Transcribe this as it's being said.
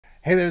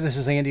Hey there, this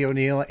is Andy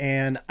O'Neill,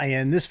 and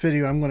in this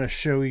video, I'm going to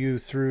show you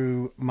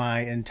through my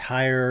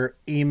entire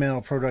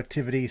email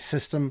productivity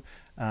system.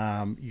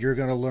 You're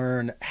going to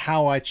learn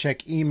how I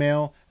check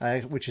email,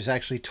 which is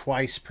actually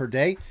twice per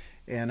day,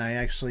 and I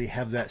actually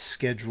have that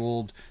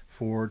scheduled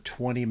for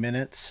 20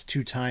 minutes,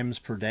 2 times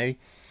per day.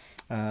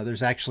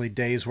 There's actually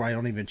days where I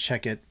don't even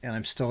check it, and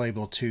I'm still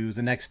able to,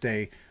 the next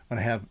day, when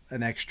I have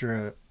an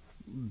extra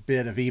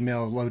bit of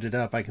email loaded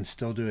up, I can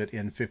still do it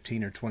in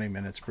 15 or 20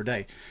 minutes per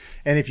day.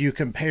 And if you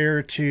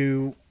compare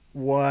to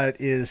what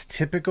is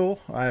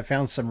typical, I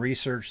found some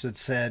research that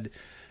said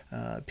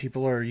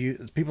people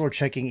are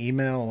checking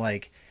email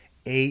like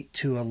 8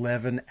 to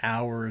 11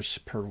 hours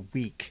per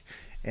week,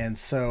 and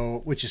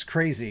so which is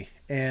crazy.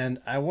 And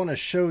I want to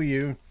show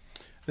you.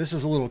 This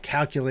is a little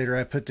calculator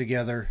I put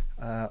together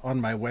on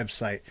my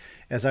website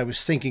as I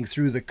was thinking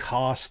through the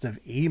cost of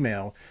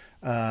email.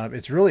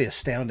 It's really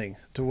astounding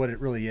to what it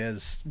really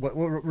is, what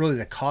really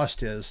the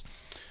cost is.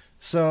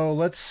 So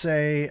let's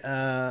say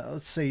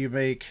you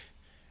make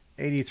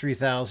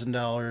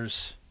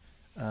 $83,000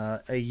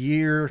 a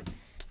year.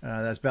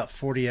 That's about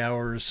 40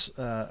 hours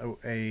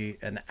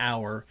an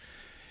hour.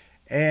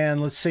 And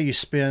let's say you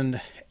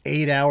spend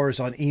 8 hours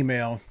on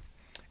email.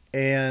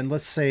 And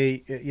let's say,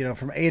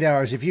 from 8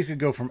 hours, if you could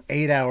go from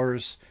 8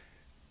 hours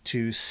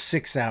to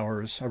 6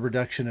 hours, a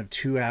reduction of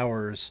 2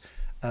 hours,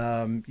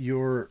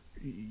 your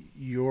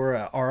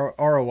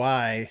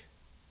ROI,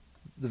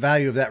 the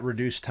value of that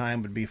reduced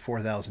time would be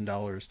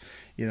 $4,000.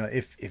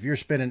 If you're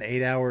spending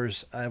 8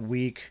 hours a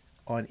week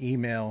on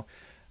email,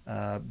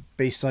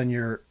 based on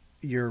your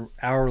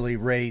hourly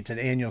rate and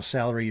annual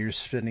salary, you're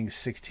spending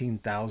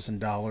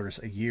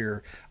 $16,000 a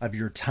year of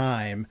your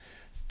time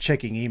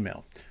checking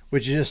email,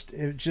 which is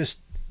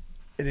just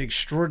an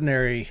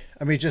extraordinary,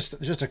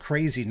 just a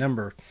crazy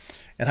number.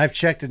 And I've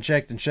checked and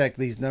checked and checked.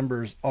 These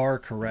numbers are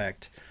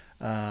correct.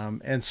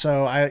 And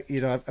so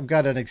I've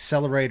got an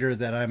accelerator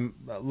that I'm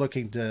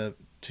looking to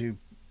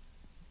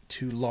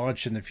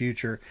launch in the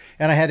future,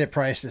 and I had it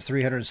priced at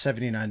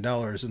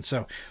 $379. And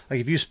so, like,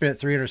 if you spent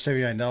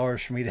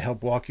 $379 for me to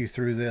help walk you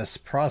through this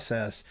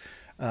process,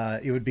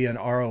 it would be an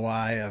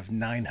ROI of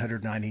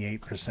 998%.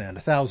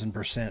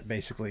 1,000%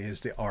 basically is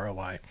the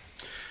ROI.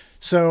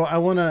 So I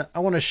want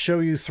to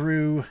show you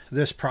through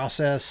this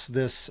process,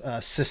 this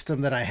system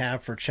that I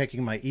have for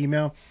checking my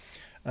email.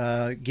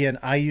 Again,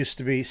 I used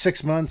to be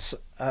 6 months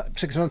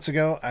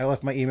ago, I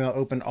left my email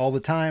open all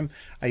the time.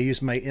 I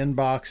used my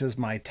inbox as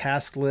my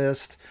task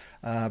list.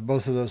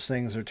 Both of those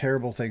things are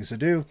terrible things to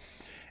do.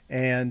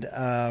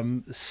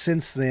 And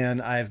since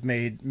then, I've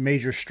made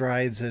major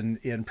strides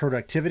in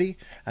productivity.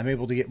 I'm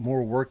able to get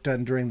more work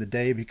done during the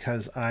day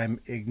because I'm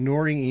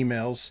ignoring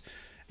emails,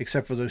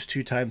 except for those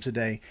 2 times a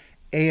day.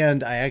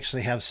 And I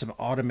actually have some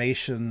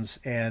automations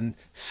and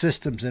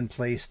systems in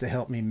place to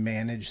help me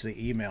manage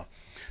the email.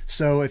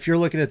 So if you're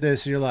looking at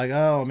this and you're like,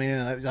 oh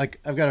man,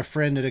 I've got a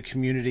friend in a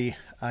community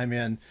I'm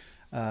in,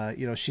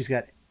 she's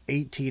got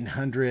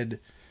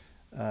 1,800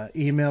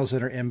 emails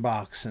in her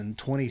inbox and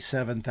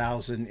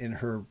 27,000 in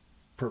her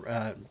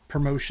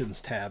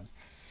promotions tab.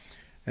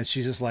 And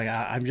she's just like,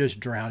 I'm just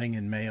drowning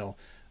in mail.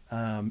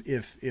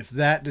 If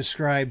that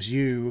describes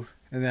you,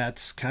 and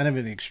that's kind of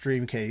an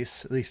extreme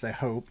case, at least I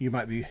hope, you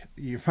might be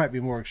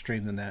more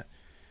extreme than that.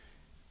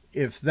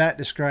 If that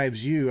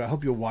describes you, I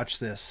hope you'll watch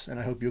this, and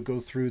I hope you'll go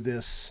through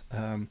this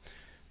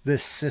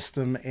this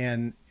system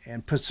and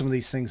put some of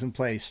these things in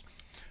place.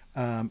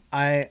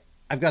 I've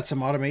got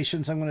some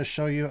automations I'm going to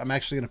show you. I'm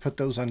actually going to put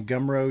those on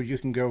Gumroad. You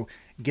can go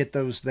get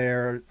those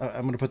there.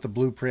 I'm going to put the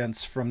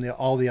blueprints from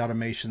all the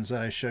automations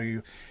that I show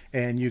you,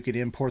 and you could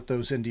import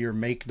those into your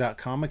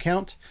make.com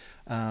account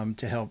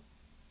to help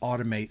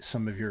automate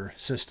some of your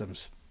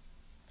systems.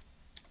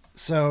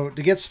 So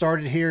to get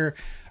started here,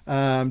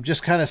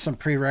 just kind of some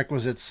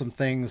prerequisites, some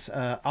things.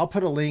 I'll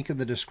put a link in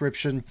the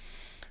description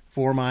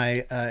for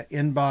my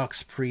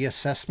inbox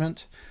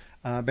pre-assessment.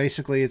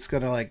 Basically, it's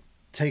going to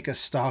take a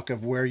stock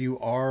of where you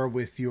are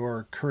with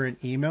your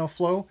current email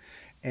flow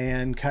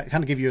and kind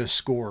of give you a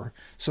score.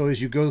 So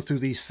as you go through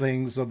these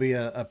things, there'll be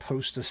a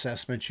post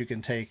assessment you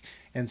can take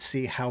and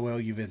see how well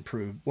you've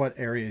improved, what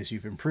areas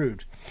you've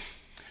improved.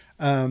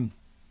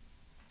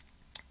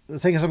 The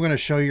thing is, I'm going to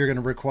show you, you're going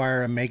to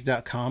require a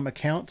make.com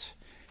account.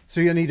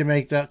 So you'll need a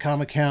make.com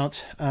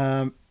account.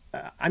 I'm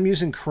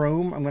using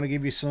Chrome. I'm going to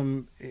give you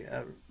some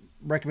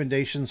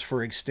recommendations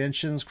for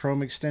extensions,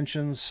 Chrome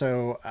extensions.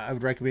 So I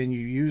would recommend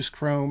you use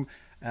Chrome.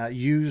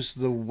 Use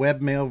the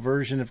webmail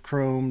version of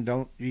Chrome.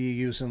 Don't be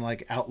using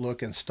like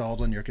Outlook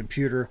installed on your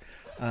computer.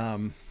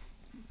 The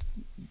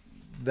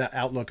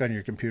Outlook on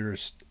your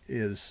computers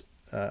is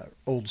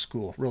old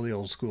school, really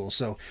old school.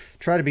 So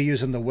try to be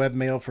using the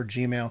webmail for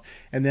Gmail.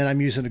 And then I'm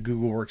using a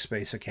Google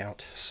Workspace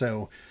account.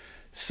 So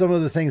some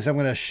of the things I'm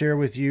going to share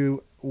with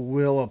you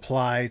will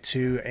apply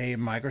to a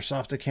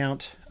Microsoft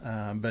account,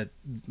 but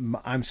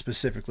I'm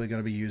specifically going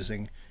to be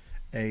using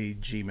a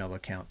Gmail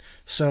account.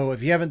 So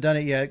if you haven't done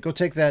it yet, go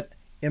take that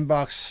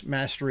Inbox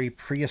Mastery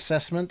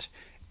pre-assessment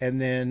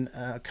and then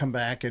come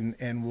back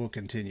and we'll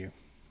continue.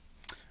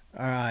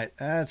 All right,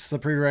 that's the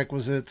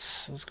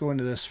prerequisites. Let's go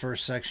into this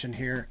first section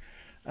here.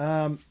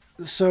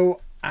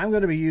 So I'm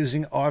going to be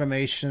using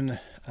automation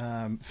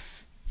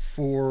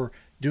for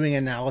doing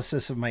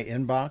analysis of my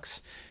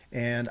inbox,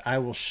 and I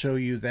will show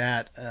you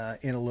that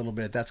in a little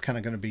bit. That's kind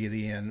of going to be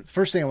the end.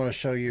 First thing I want to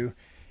show you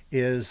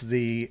is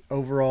the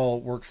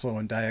overall workflow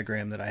and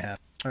diagram that I have.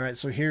 All right,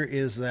 so here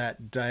is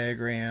that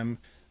diagram.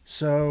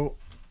 So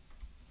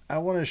I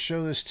want to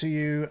show this to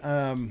you.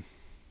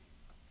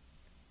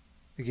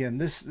 Again,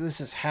 this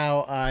is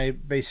how I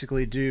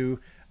basically do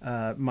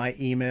my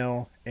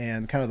email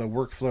and kind of the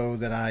workflow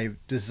that I've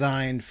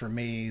designed for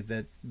me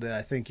that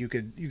I think you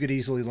could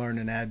easily learn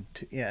and add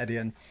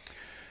in.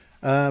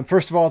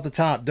 First of all, at the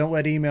top, don't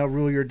let email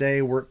rule your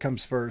day. Work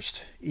comes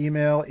first.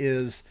 Email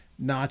is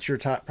not your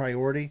top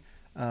priority.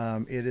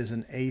 It is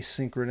an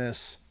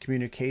asynchronous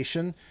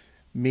communication,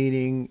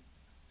 meaning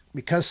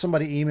because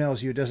somebody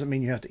emails you doesn't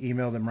mean you have to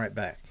email them right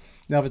back.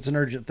 Now, if it's an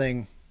urgent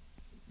thing,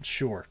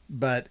 sure,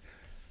 but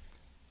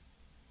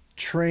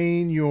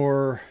train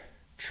your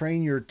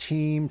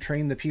team,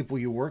 train the people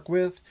you work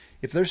with.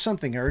 If there's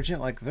something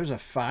urgent, like there's a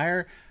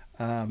fire,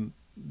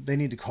 they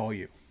need to call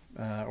you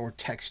or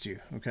text you.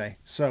 Okay,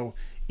 so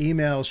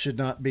email should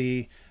not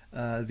be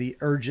the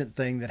urgent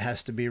thing that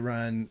has to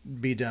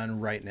be done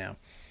right now.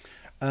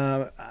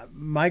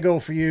 My goal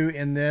for you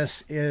in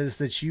this is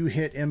that you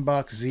hit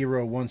inbox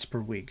 0 once per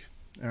week.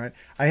 All right,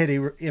 I hit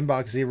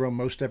inbox 0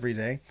 most every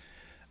day.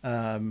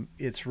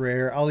 It's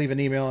rare. I'll leave an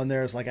email in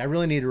there. It's like, I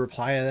really need to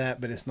reply to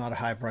that, but it's not a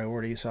high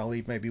priority. So I'll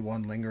leave maybe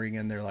one lingering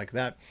in there like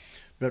that.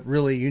 But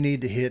really, you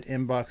need to hit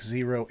inbox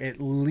 0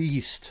 at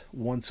least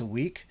once a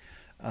week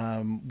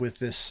with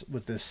this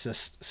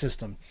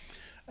system.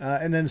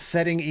 And then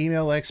setting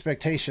email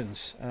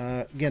expectations.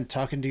 Again,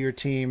 talking to your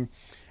team,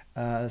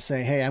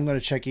 saying, hey, I'm going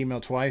to check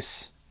email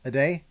twice a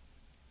day,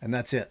 and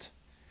that's it.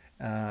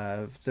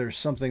 If there's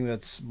something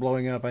that's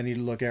blowing up I need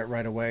to look at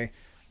right away,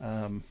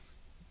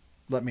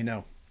 let me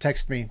know.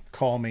 Text me,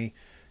 call me,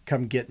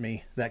 come get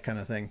me, that kind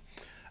of thing.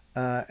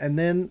 And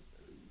then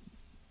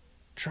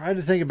try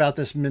to think about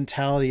this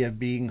mentality of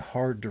being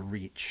hard to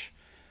reach.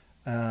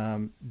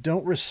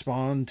 Don't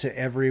respond to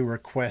every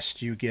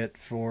request you get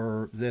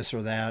for this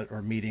or that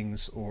or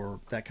meetings or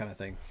that kind of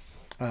thing.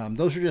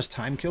 Those are just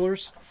time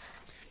killers.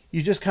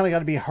 You just kind of got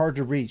to be hard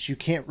to reach. You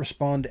can't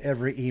respond to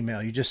every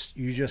email. You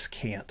just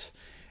can't.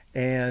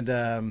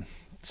 And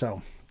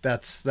so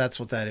that's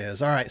what that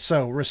is. All right.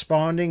 So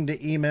responding to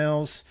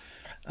emails.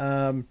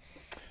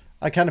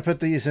 I kind of put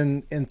these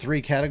in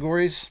 3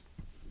 categories.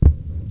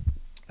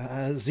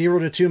 0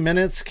 to 2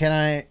 minutes. Can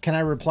I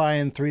reply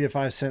in 3 to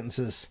 5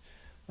 sentences?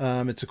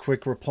 It's a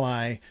quick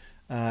reply.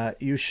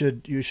 You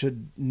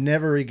should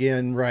never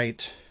again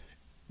write,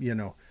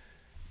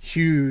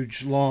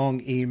 huge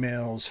long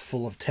emails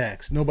full of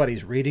text.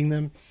 Nobody's reading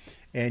them,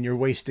 and you're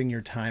wasting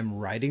your time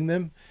writing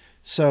them.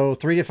 So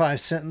 3 to 5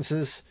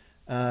 sentences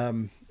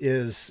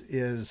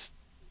is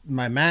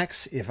my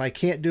max. If I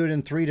can't do it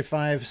in 3 to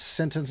 5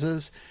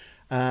 sentences,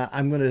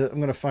 I'm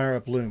gonna fire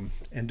up Loom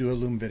and do a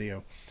Loom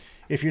video.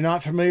 If you're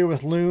not familiar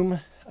with Loom,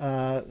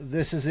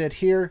 this is it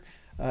here.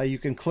 You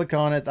can click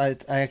on it. I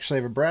actually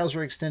have a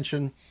browser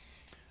extension.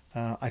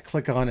 I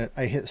click on it.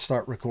 I hit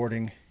start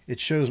recording. It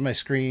shows my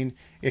screen.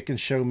 It can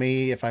show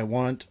me if I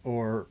want,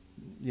 or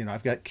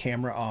I've got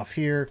camera off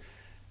here.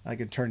 I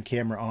can turn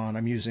camera on.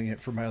 I'm using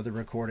it for my other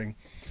recording.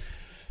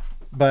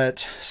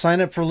 But sign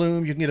up for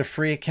Loom. You can get a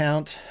free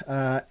account.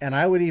 And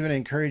I would even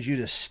encourage you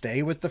to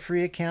stay with the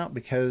free account,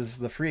 because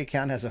the free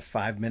account has a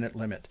 5-minute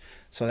limit.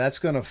 So that's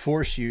going to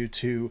force you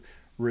to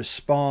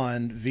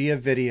respond via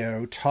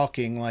video,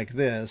 talking like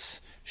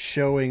this,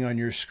 showing on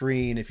your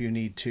screen if you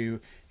need to,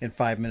 in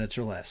 5 minutes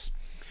or less.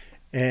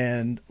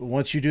 And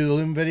once you do the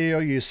Loom video,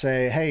 you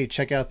say, hey,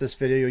 check out this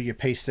video. You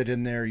paste it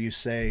in there. You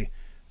sign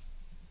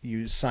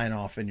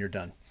off, and you're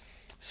done.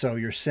 So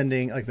you're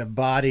sending, like, the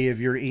body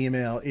of your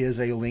email is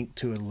a link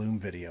to a Loom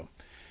video.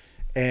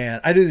 And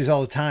I do these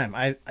all the time.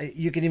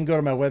 You can even go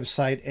to my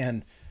website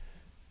and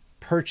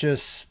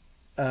purchase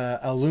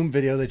a Loom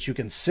video that you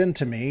can send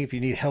to me if you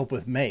need help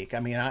with make.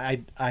 I mean,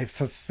 I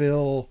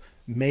fulfill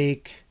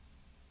make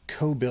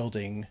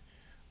co-building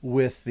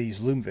with these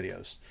Loom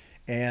videos.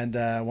 And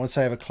once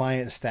I have a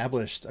client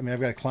established, I mean,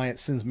 I've got a client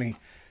sends me,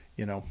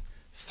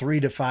 3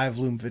 to 5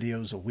 Loom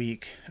videos a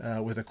week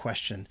with a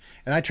question,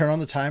 and I turn on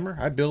the timer.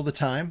 I build the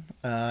time,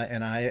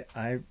 and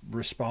I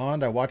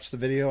respond. I watch the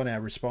video and I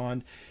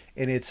respond,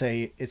 and it's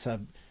a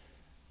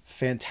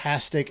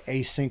fantastic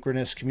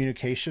asynchronous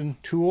communication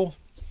tool.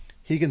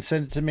 He can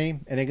send it to me,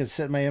 and it can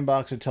sit in my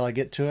inbox until I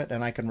get to it,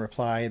 and I can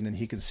reply, and then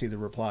he can see the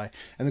reply.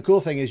 And the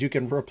cool thing is you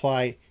can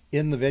reply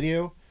in the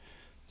video.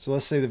 So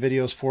let's say the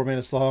video is 4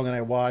 minutes long, and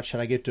I watch,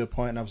 and I get to a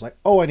point, and I was like,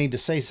 oh, I need to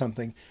say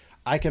something.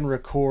 I can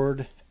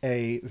record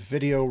a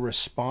video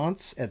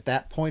response at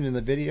that point in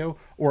the video,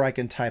 or I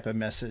can type a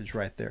message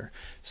right there.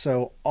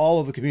 So all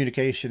of the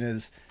communication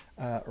is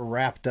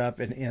wrapped up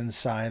and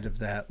inside of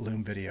that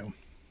Loom video.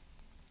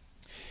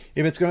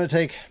 If it's going to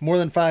take more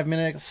than 5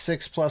 minutes,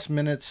 6+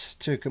 minutes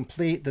to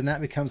complete, then that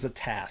becomes a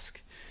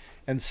task.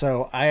 And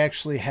so I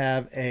actually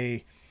have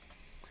a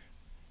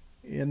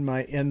in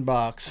my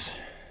inbox,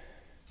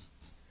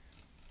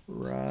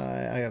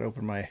 right, I gotta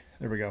open my,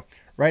 there we go.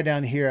 Right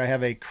down here, I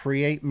have a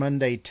Create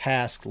Monday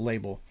task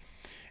label.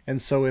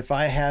 And so if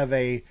I have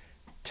a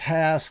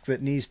task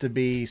that needs to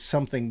be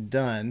something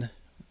done,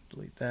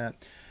 delete that.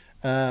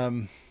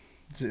 I'm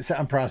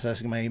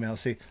processing my email.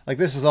 See, like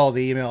this is all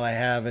the email I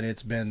have, and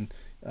it's been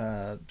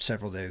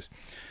several days.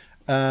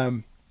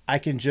 I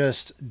can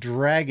just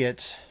drag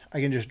it. I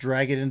can just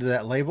drag it into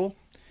that label,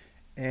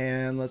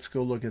 and let's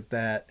go look at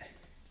that.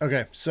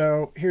 Okay,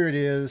 so here it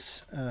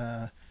is.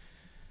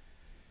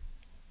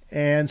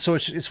 And so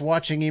it's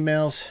watching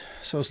emails.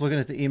 So it's looking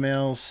at the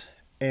emails,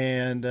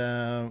 and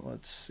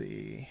let's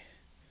see.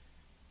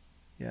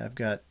 Yeah, I've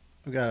got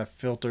a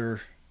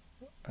filter.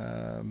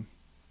 I'm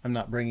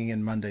not bringing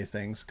in Monday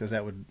things because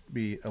that would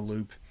be a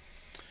loop.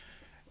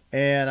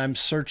 And I'm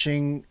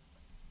searching.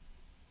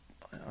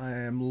 I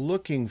am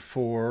looking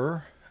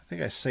for, I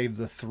think I saved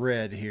the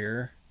thread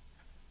here.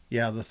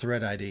 Yeah, the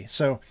thread ID.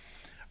 So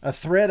a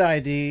thread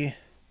ID,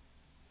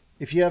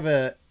 if you have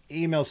a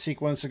email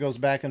sequence that goes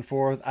back and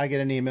forth, I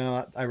get an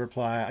email, I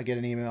reply, I get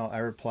an email, I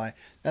reply.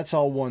 That's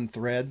all one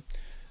thread.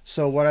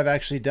 So what I've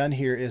actually done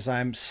here is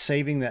I'm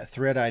saving that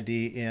thread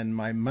ID in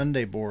my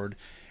Monday board.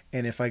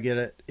 And if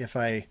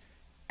I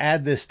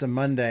add this to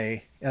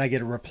Monday and I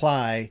get a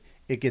reply,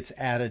 it gets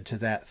added to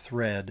that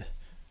thread.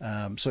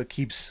 So it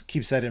keeps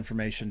that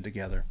information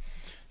together.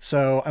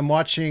 So I'm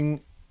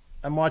watching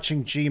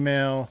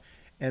Gmail,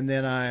 and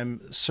then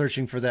I'm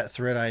searching for that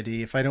thread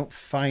ID. If I don't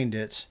find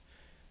it,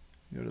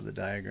 go to the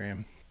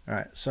diagram. All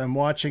right, so I'm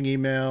watching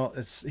email.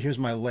 Here's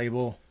my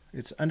label.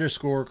 It's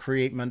 _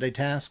 create Monday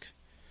task.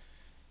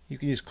 You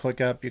can use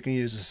ClickUp, you can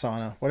use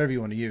Asana, whatever you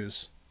want to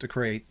use to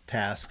create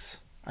tasks.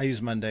 I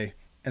use Monday,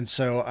 and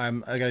so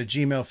I got a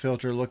Gmail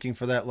filter looking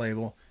for that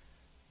label.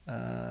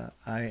 I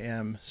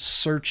am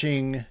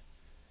searching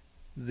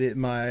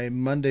my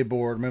Monday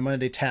board, my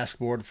Monday task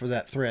board for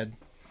that thread.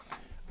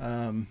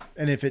 And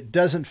if it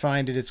doesn't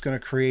find it, it's going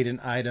to create an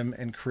item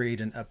and create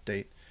an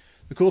update.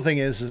 The cool thing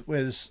is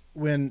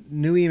when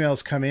new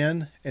emails come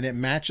in and it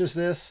matches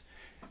this,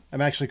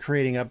 I'm actually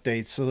creating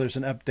updates. So there's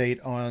an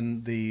update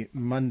on the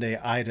Monday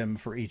item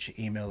for each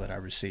email that I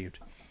received,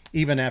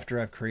 even after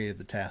I've created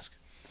the task.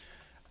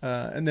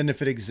 And then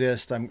if it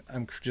exists, I'm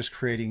just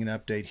creating an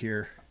update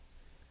here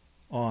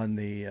on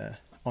the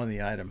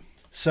item.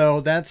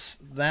 So that's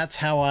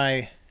how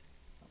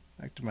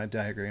back to my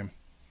diagram.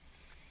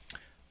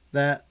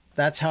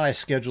 That's how I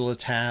schedule a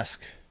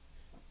task.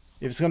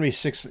 If it's going to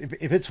be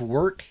if it's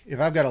work, if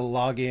I've got to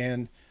log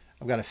in,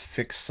 I've got to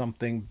fix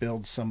something,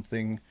 build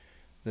something,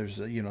 there's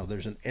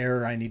an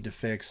error I need to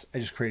fix, I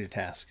just create a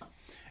task.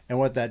 And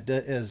what that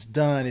has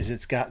done is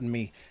it's gotten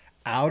me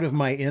out of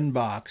my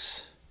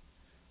inbox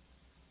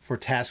for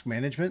task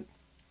management.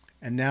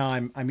 And now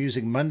I'm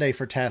using Monday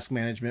for task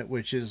management,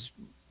 which is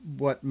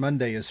what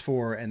Monday is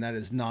for, and that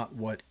is not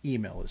what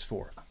email is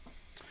for.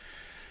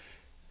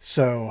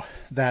 So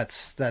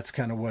that's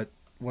kind of what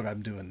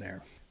I'm doing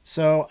there.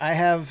 So I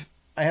have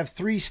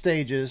 3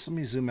 stages. Let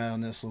me zoom out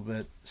on this a little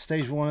bit.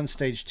 Stage 1,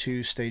 stage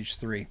 2, stage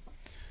 3.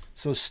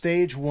 So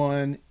stage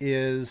 1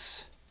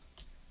 is,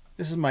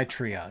 this is my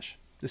triage.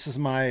 This is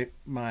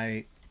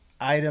my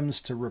items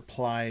to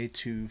reply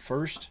to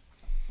first.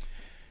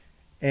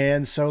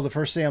 And so the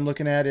first thing I'm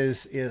looking at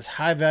is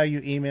high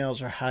value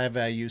emails or high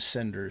value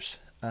senders.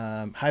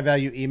 High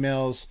value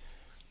emails,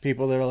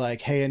 people that are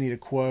like, hey, I need a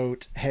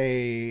quote.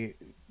 Hey,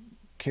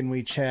 can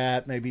we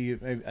chat? Maybe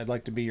I'd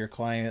like to be your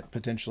client,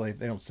 potentially.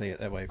 They don't say it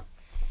that way.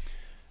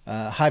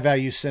 High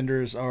value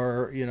senders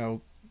are,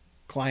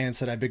 clients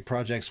that I have big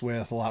projects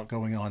with, a lot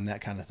going on,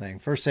 that kind of thing.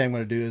 First thing I'm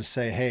going to do is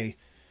say, hey,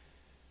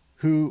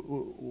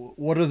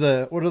 what are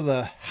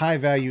the high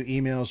value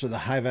emails or the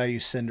high value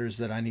senders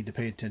that I need to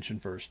pay attention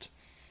first?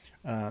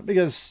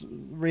 Because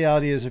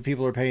reality is, if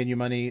people are paying you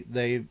money,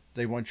 they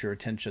want your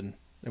attention.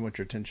 They want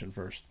your attention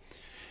first.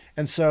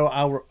 And so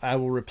I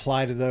will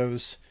reply to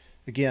those.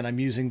 Again, I'm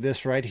using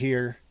this right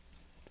here,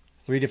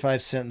 3 to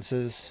 5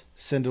 sentences,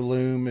 send a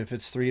loom if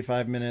it's 3 to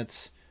 5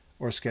 minutes,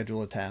 or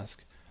schedule a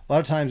task. A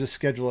lot of times it's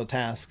schedule a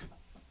task.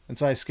 And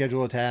so I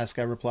schedule a task,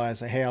 I reply, I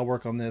say, hey, I'll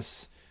work on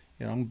this.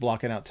 I'm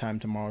blocking out time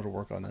tomorrow to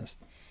work on this.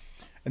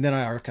 And then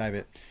I archive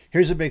it.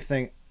 Here's a big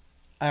thing.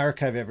 I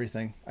archive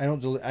everything.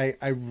 I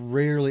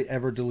rarely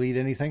ever delete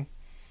anything.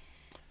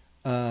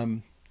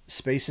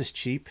 Space is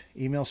cheap.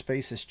 Email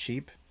space is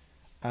cheap.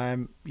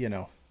 I'm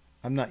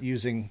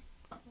using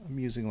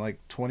like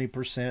 20%,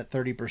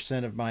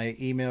 30% of my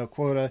email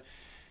quota,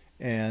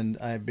 and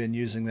I've been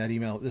using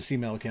this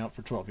email account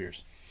for 12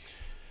 years.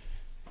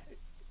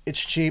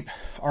 It's cheap.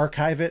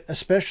 Archive it,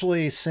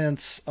 especially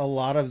since a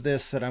lot of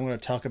this that I'm going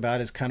to talk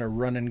about is kind of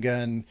run and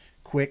gun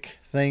quick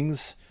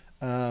things.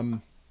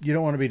 You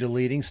don't want to be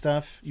deleting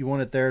stuff. You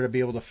want it there to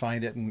be able to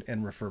find it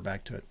and refer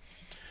back to it.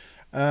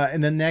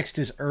 And then next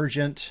is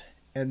urgent.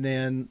 And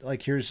then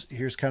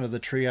here's kind of the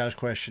triage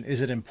question.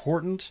 Is it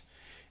important?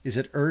 Is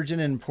it urgent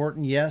and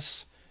important?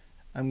 Yes.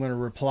 I'm going to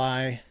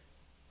reply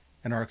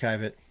and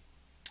archive it.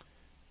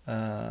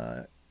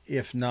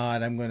 If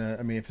not,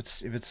 if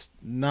it's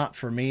not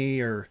for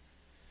me, or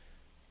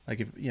Like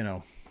if,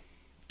 if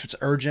it's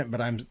urgent,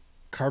 but I'm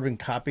carbon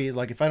copy,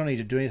 like if I don't need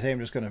to do anything, I'm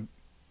just going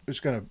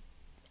to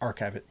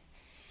archive it,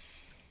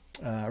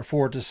 or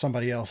forward to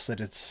somebody else that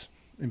it's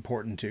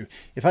important to.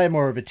 If I had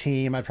more of a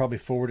team, I'd probably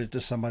forward it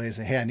to somebody and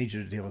say, hey, I need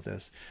you to deal with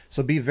this.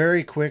 So be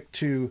very quick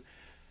to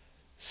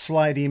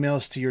slide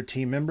emails to your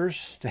team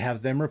members to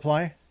have them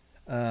reply.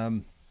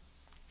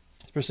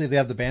 Especially if they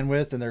have the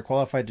bandwidth and they're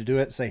qualified to do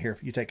it, say, here,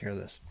 you take care of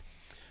this.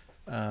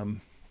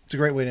 It's a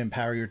great way to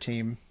empower your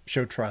team,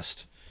 show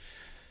trust.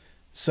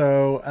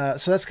 So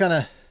that's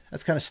kind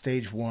of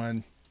stage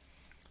one.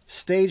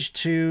 Stage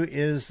two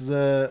is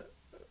I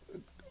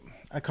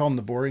call them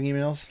the boring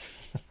emails.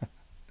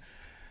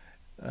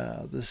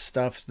 The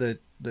stuff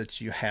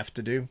that you have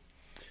to do.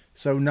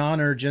 So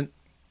non-urgent,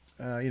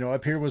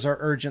 up here was our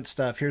urgent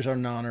stuff. Here's our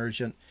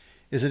non-urgent.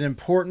 Is it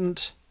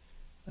important?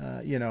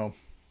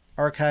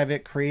 Archive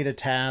it, create a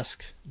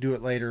task, do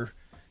it later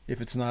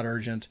if it's not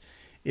urgent.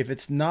 If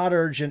it's not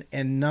urgent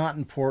and not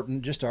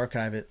important, just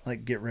archive it,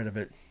 like get rid of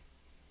it.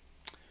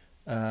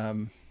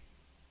 I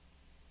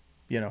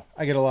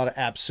get a lot of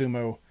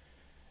AppSumo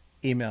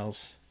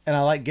emails, and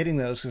I like getting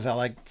those because I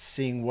like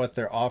seeing what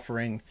they're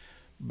offering.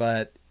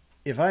 But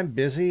if I'm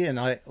busy and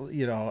I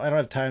don't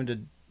have time to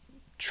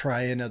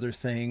try another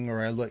thing,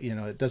 or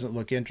it doesn't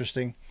look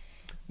interesting,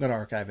 I'm going to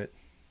archive it.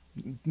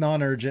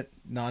 Non-urgent,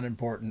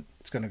 non-important,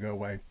 it's going to go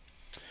away.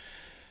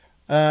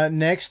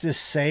 Next is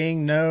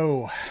saying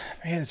no.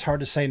 Man, it's hard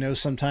to say no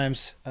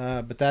sometimes,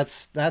 but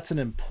that's an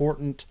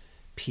important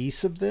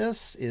piece of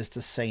this, is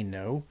to say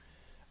no.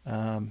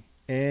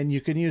 And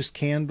you can use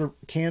canned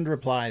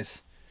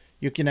replies.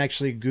 You can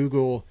actually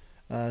Google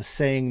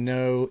saying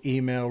no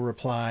email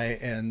reply,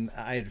 and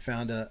I had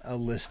found a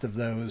list of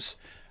those.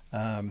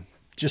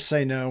 Just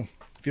say no.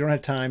 If you don't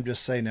have time,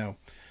 just say no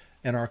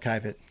and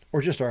archive it,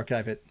 or just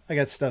archive it. I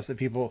got stuff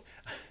that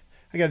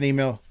I got an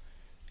email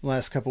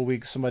last couple of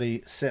weeks.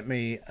 Somebody sent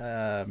me,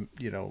 are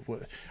you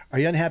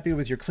unhappy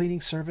with your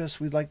cleaning service?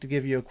 We'd like to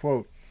give you a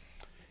quote.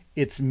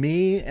 It's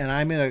me, and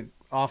I'm in an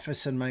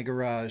office in my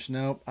garage.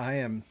 Nope,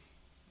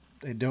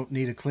 they don't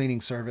need a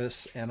cleaning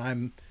service, and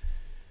I'm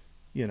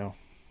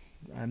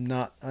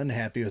not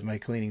unhappy with my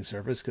cleaning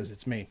service because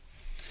it's me.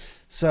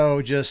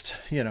 So just,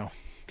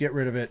 get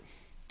rid of it.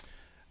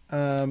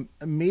 A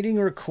meeting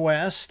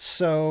request.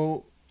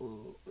 So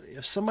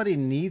if somebody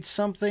needs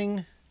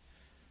something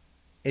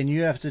and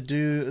you have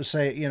to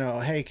say,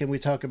 hey, can we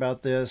talk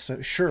about this?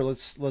 Sure.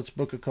 Let's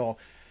book a call.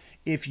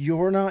 If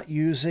you're not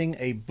using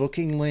a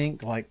booking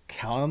link like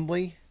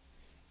Calendly,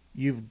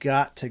 you've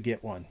got to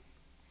get one,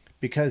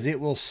 because it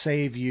will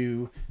save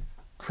you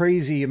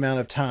crazy amount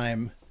of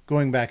time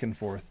going back and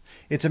forth.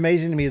 It's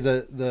amazing to me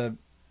the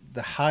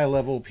high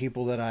level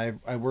people that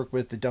I work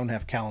with that don't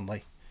have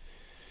Calendly.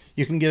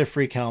 You can get a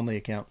free Calendly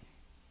account.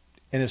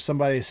 And if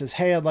somebody says,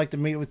 hey, I'd like to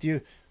meet with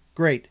you,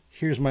 great,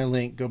 here's my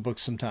link, go book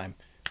some time.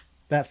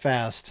 That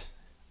fast.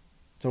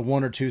 It's a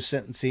 1 or 2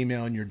 sentence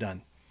email and you're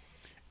done.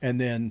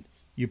 And then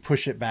you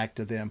push it back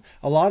to them.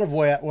 A lot of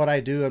what I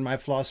do in my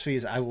philosophy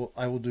is I will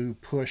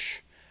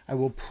push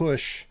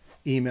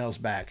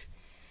emails back.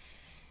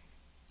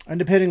 And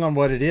depending on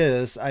what it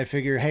is, I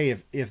figure, hey,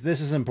 if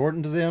this is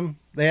important to them,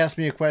 they asked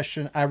me a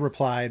question, I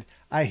replied,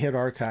 I hit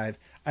archive.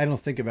 I don't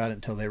think about it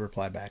until they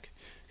reply back.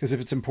 Because if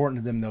it's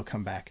important to them, they'll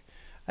come back.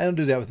 I don't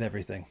do that with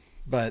everything,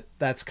 but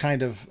that's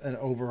kind of an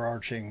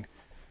overarching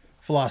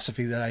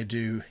philosophy that I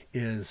do,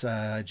 is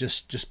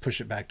just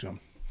push it back to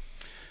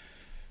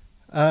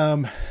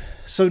them.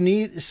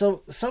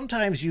 So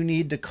sometimes you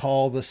need to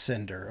call the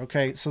sender.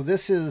 Okay. So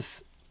this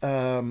is,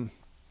 those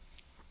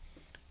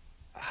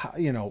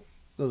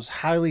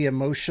highly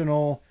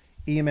emotional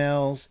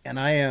emails, and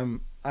I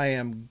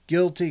am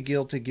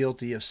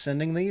guilty of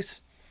sending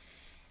these.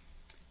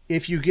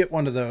 If you get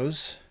one of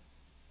those,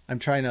 I'm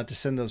trying not to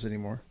send those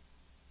anymore.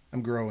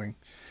 I'm growing.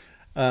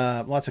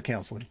 Lots of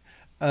counseling.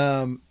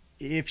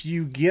 If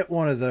you get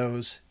one of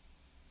those,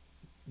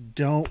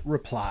 don't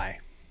reply.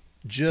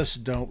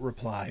 Just don't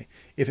reply.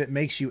 If it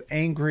makes you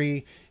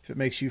angry, if it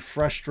makes you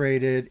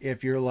frustrated,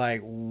 if you're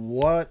like,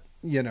 what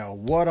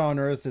on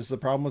earth is the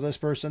problem with this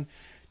person?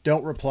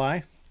 Don't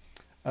reply.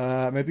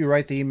 Maybe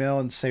write the email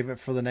and save it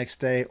for the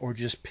next day, or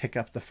just pick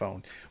up the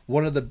phone.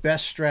 One of the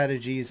best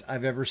strategies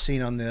I've ever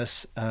seen on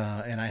this,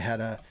 and I had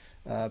a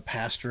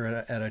pastor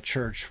at a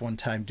church one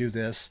time do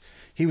this.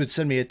 He would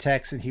send me a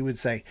text and he would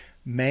say,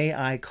 may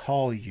I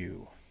call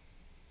you?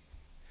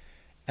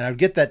 And I would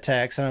get that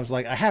text and I was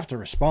like, I have to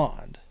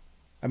respond.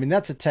 I mean,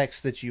 that's a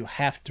text that you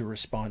have to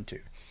respond to.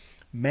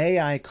 May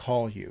I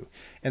call you?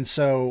 And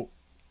so,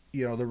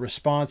 the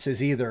response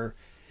is either,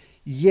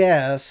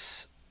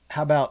 yes,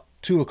 how about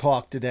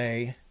 2:00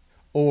 today?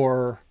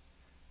 Or,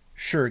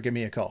 sure, give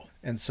me a call.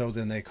 And so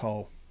then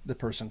the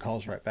person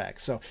calls right back.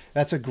 So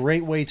that's a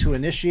great way to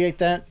initiate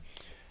that.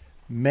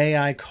 May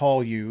I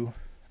call you?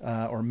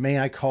 Or may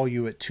I call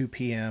you at 2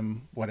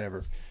 p.m.,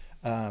 whatever.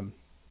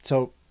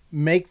 So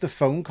make the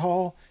phone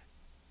call.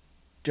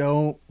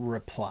 Don't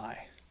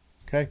reply.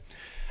 Okay.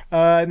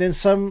 And then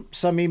some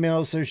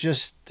emails,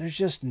 there's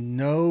just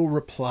no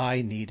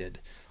reply needed.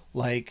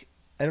 Like,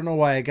 I don't know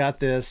why I got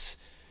this.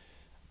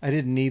 I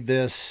didn't need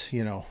this,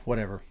 you know,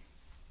 whatever.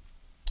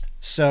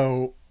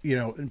 So, you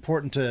know,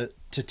 important to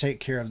take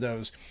care of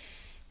those.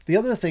 The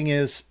other thing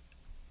is,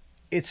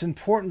 it's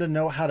important to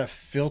know how to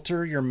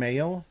filter your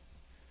mail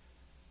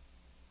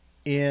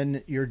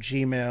in your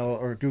Gmail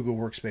or Google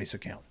Workspace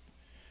account.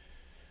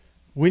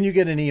 When you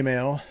get an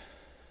email,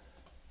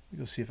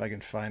 go see if I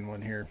can find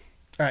one here.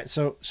 All right,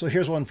 so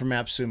here's one from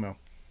AppSumo.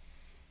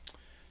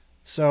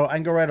 So I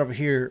can go right over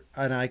here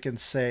and I can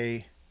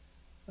say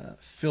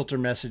filter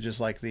messages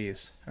like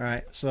these. All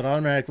right, so it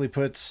automatically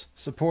puts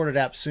supported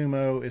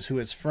AppSumo is who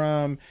it's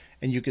from,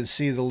 and you can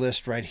see the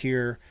list right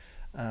here.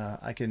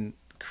 I can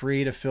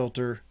create a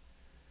filter.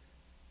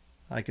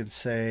 I could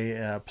say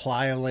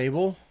apply a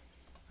label.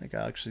 I think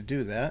I'll actually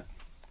do that.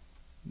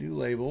 New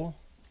label,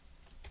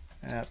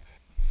 app.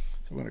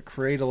 So I'm going to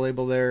create a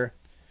label there.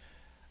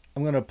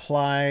 I'm going to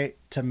apply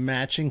to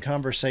matching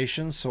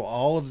conversations. So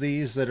all of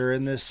these that are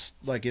in this,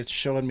 like it's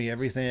showing me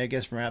everything, I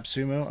guess, from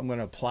AppSumo. I'm going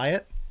to apply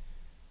it.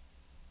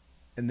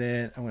 And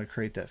then I'm going to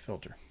create that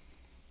filter.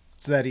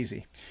 It's that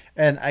easy.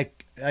 And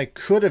I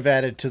could have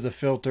added to the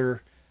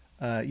filter,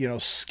 you know,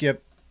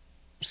 skip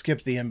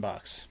the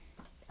inbox,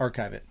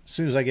 archive it. As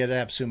soon as I get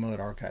AppSumo, it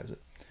archives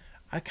it.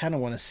 I kind of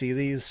want to see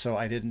these, so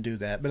I didn't do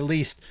that. But at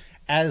least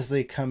as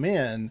they come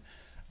in,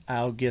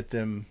 I'll get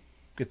them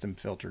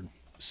filtered.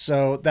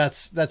 So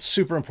that's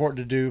super important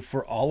to do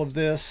for all of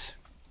this.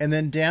 And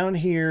then down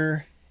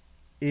here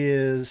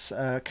is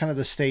kind of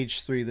the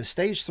stage 3. The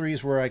stage 3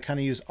 is where I kind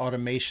of use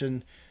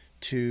automation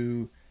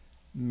to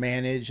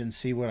manage and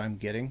see what I'm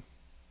getting.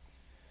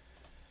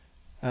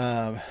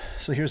 So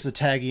here's the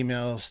tag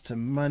emails to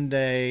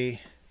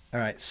Monday. All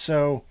right,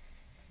 so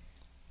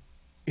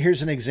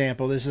here's an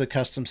example. This is a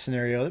custom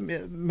scenario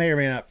that may or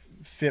may not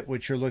fit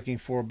what you're looking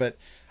for, but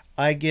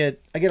I get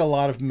a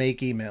lot of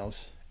make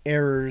emails,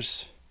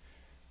 errors,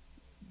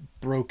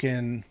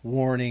 broken,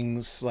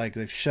 warnings, like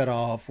they've shut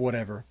off,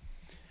 whatever.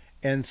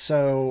 And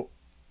so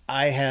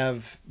I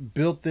have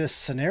built this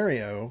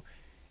scenario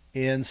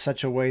in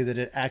such a way that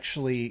it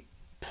actually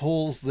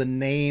pulls the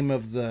name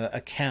of the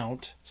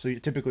account, so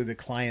typically the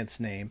client's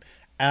name,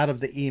 out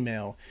of the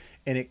email,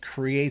 and it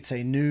creates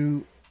a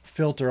new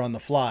filter on the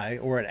fly,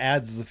 or it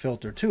adds the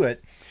filter to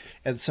it.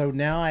 And so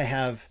now I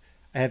have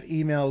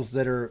emails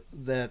that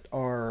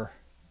are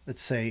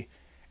let's say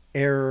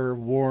error,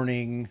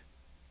 warning,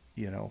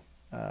 you know,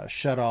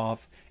 shut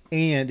off,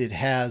 and it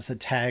has a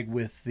tag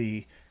with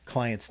the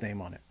client's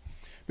name on it.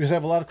 Because I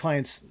have a lot of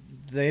clients,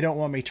 they don't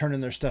want me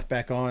turning their stuff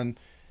back on.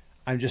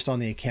 I'm just on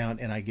the account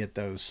and I get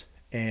those.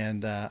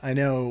 And I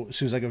know as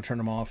soon as I go turn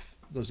them off,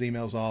 those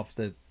emails off,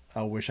 that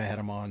I'll wish I had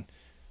them on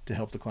to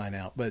help the client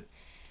out. But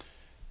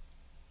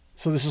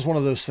so this is one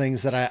of those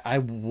things that I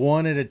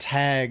wanted a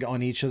tag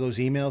on each of those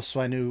emails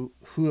so I knew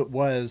who it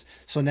was.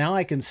 So now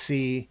I can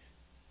see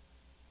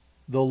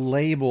the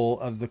label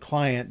of the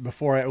client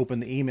before I open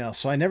the email.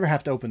 So I never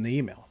have to open the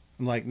email.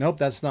 I'm like, nope,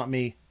 that's not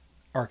me.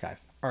 Archive,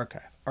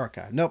 archive,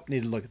 archive. Nope,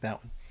 need to look at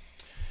that one.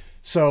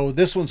 So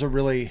this one's a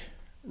really,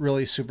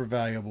 really super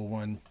valuable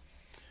one.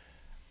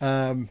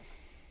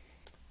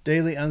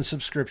 Daily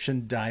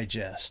unsubscription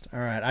digest. All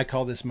right, I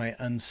call this my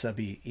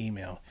unsubby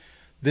email.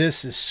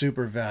 This is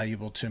super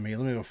valuable to me.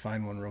 Let me go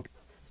find one real quick.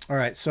 All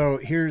right, so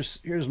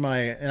here's my,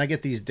 and I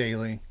get these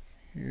daily.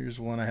 Here's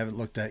one I haven't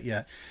looked at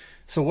yet.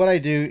 So what I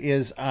do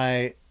is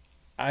I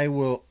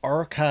will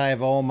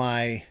archive all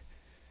my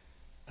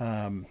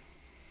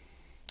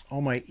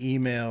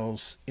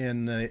emails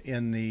in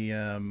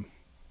the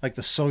like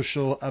the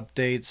social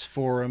updates,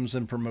 forums,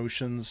 and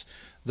promotions,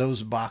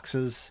 those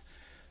boxes.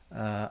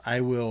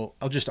 I'll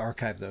just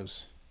archive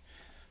those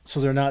so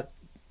they're not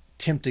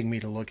tempting me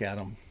to look at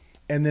them.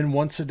 And then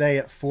once a day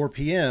at 4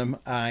 p.m.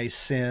 I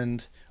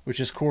send, which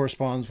is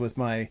corresponds with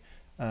my,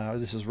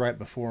 this is right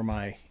before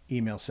my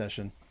email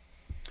session,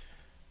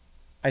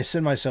 I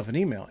send myself an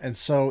email. And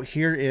so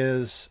here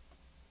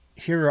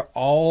are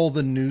all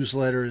the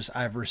newsletters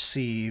I've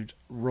received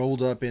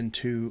rolled up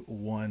into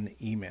one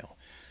email.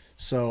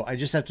 So I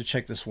just have to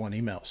check this one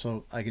email.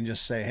 So I can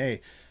just say,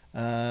 hey,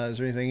 is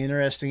there anything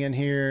interesting in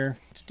here?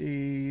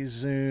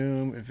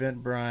 Zoom,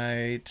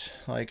 Eventbrite.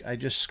 Like I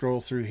just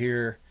scroll through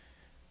here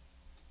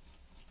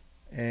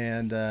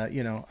and,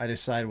 you know, I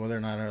decide whether or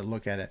not I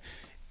look at it.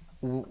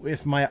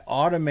 If my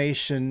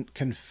automation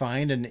can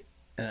find an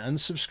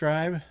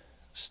unsubscribe,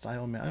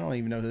 style mail, I don't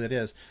even know who that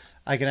is.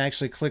 I can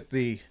actually click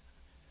the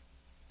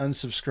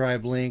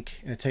unsubscribe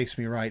link and it takes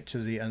me right to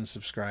the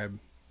unsubscribe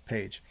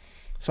page.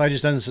 So I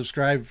just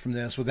unsubscribed from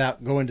this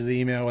without going to the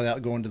email,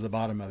 without going to the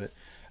bottom of it.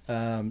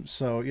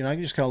 So, you know, I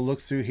can just kind of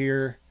look through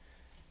here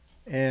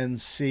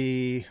and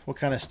see what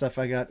kind of stuff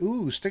I got.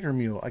 Ooh, sticker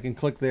mule. I can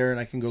click there and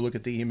I can go look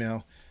at the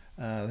email.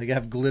 They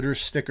have glitter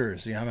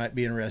stickers. Yeah, I might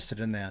be interested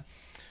in that.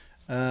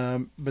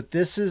 But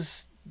this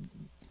is,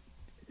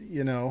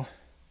 you know,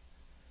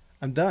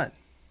 I'm done.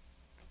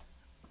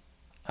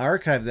 I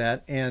archive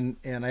that and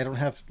I don't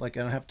have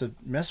to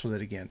mess with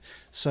it again.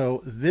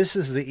 So this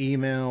is the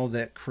email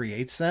that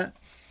creates that.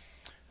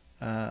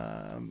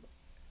 And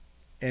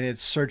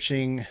it's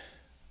searching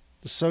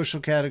the social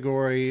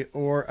category,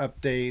 or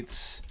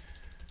updates,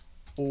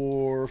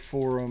 or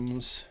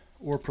forums,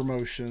 or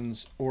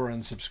promotions, or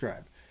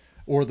unsubscribe,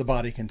 or the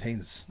body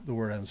contains the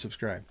word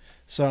unsubscribe.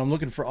 So I'm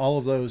looking for all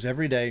of those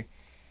every day.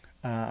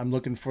 I'm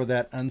looking for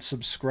that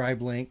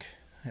unsubscribe link.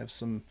 I have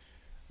some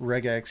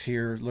regex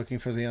here looking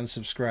for the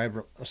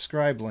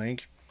unsubscribe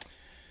link.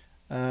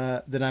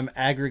 Then I'm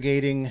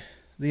aggregating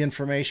the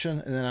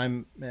information, and then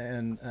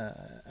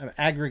I'm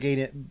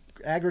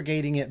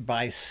aggregating it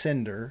by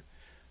sender,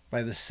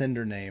 by the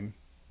sender name,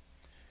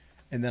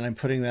 and then I'm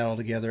putting that all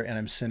together and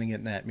I'm sending it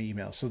in that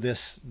email. So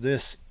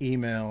this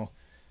email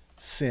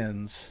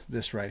sends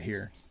this right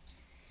here.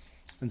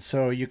 And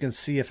so you can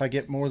see if I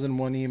get more than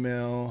one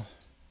email.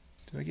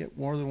 Did I get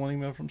more than one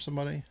email from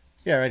somebody?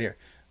 Yeah, right here.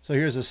 So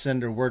here's a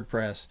sender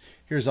WordPress.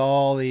 Here's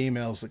all the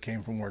emails that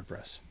came from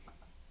WordPress.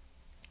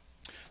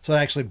 So it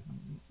actually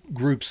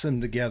groups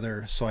them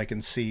together so I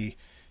can see,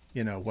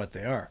 what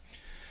they are.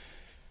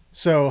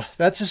 So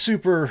that's a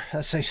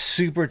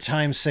super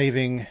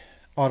time-saving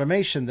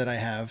automation that I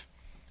have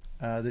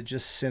that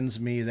just sends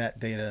me that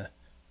data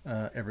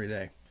every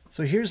day.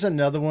 So here's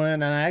another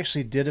one, and I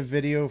actually did a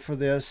video for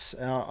this.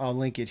 I'll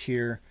link it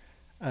here.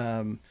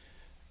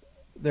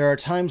 There are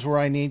times where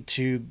I need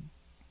to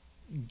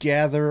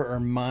gather or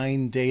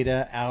mine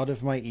data out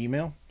of my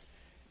email.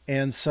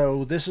 And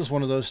so this is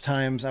one of those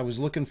times. I was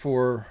looking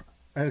for,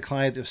 I had a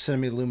client that was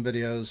sending me Loom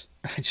videos.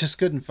 I just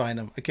couldn't find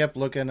them. I kept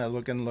looking,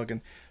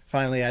 looking.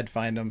 Finally, I'd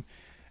find them,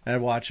 and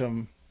I'd watch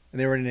them, and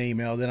they were in an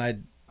email. Then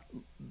I'd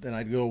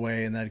go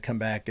away, and then I'd come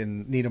back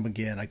and need them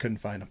again. I couldn't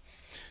find them.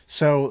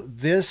 So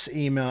this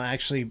email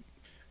actually,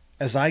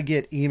 as I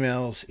get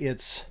emails,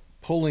 it's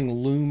pulling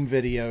Loom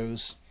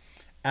videos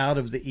out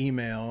of the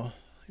email.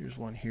 Here's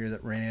one here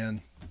that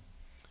ran.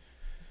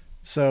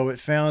 So it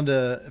found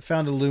a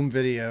Loom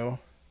video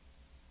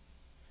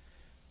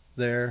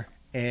there,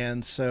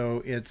 and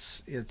so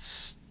it's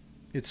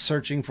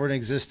searching for an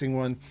existing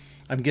one.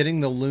 I'm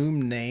getting the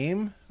Loom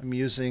name. I'm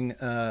using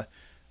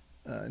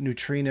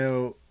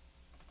Neutrino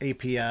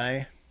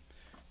API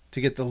to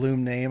get the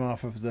Loom name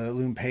off of the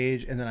Loom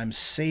page, and then I'm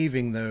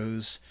saving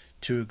those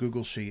to a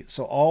Google Sheet.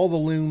 So all the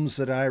Looms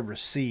that I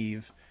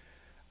receive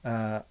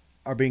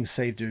are being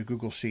saved to a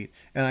Google Sheet,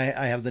 and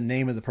I have the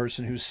name of the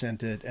person who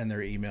sent it and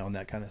their email and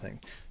that kind of thing.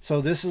 So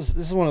this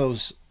is one of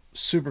those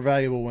super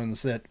valuable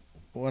ones that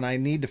when I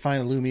need to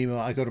find a Loom email,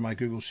 I go to my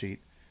Google Sheet,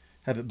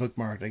 have it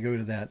bookmarked. I go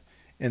to that,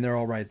 and they're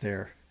all right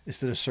there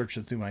instead of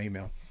searching through my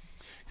email.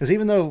 Because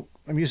even though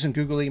I'm using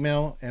Google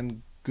email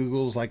and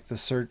Google's like the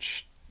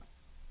search,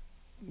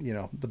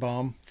 the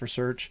bomb for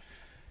search,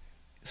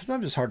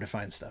 sometimes it's hard to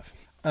find stuff.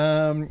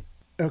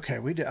 Okay,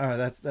 we did.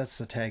 That's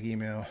the tag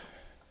email.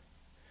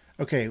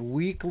 Okay,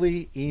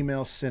 weekly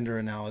email sender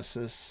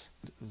analysis.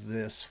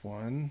 This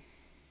one.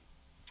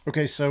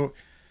 Okay, so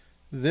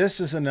this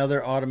is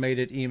another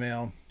automated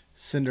email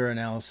sender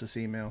analysis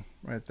email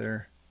right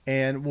there.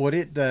 And what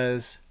it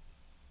does,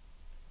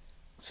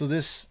 so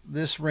this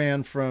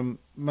ran from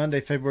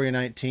Monday, February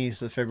 19th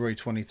to February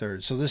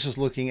 23rd. So this is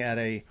looking at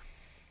a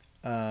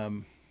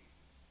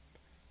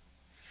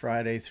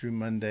Friday through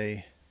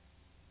Monday.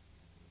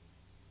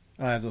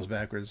 I have those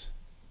backwards.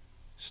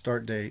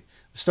 Start date.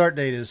 The start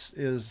date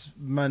is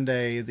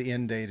Monday. The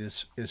end date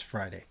is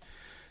Friday.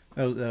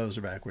 Those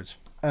are backwards.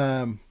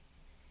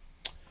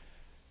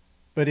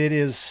 But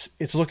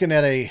it's looking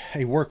at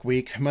a work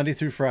week, Monday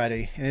through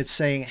Friday, and it's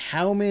saying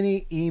how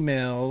many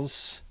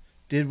emails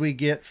did we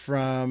get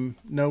from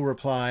no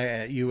reply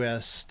at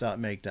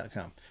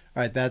us.make.com. All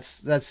right,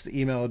 that's the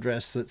email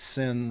address that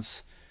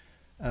sends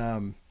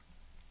the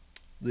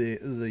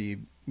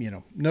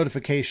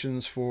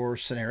notifications for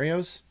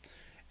scenarios.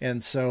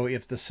 And so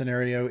if the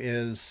scenario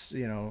is,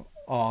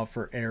 off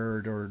or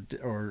errored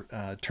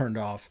or turned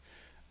off,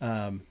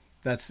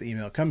 that's the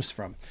email it comes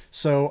from.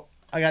 So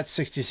I got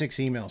 66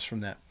 emails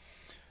from that.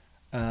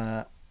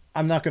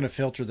 I'm not going to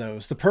filter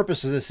those. The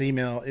purpose of this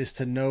email is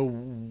to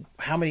know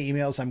how many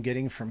emails I'm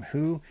getting from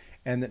who,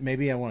 and that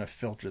maybe I want to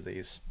filter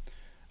these.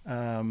 So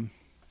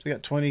I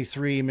got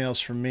 23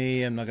 emails from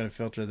me. I'm not going to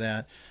filter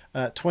that.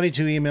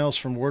 22 emails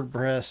from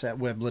WordPress at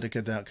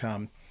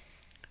Weblytica.com.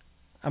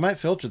 I might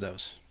filter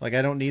those. Like,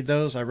 I don't need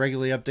those. I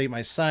regularly update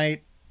my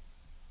site.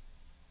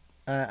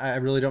 I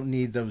really don't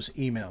need those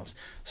emails.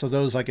 So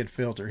those I could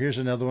filter. Here's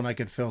another one I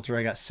could filter.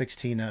 I got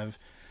 16 of.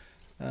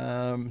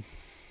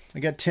 I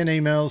got 10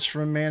 emails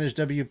from Managed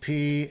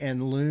WP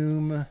and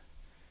Loom.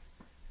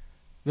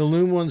 The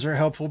Loom ones are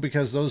helpful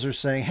because those are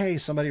saying, hey,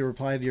 somebody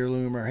replied to your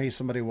Loom, or hey,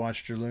 somebody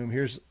watched your Loom.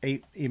 Here's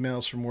 8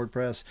 emails from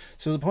WordPress.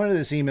 So the point of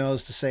this email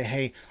is to say,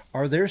 hey,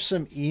 are there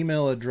some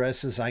email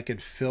addresses I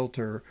could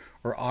filter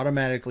or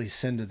automatically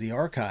send to the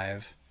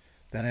archive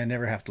that I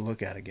never have to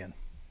look at again?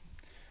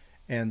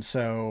 And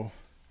so,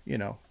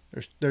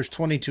 there's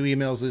 22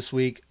 emails this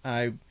week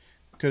I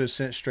could have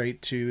sent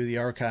straight to the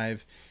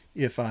archive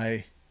if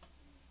I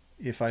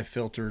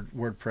filtered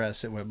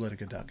WordPress at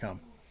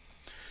Weblytica.com.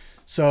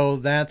 So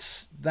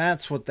that's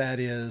what that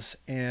is.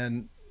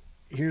 And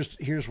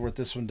here's what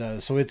this one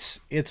does. So it's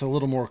a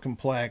little more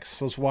complex.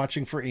 So it's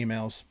watching for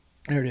emails.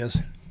 There it is.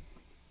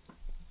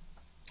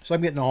 So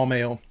I'm getting all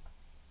mail.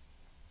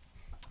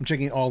 I'm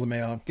checking all the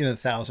mail. I'm getting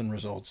 1,000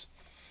 results.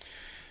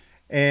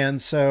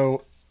 And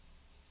so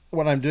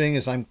what I'm doing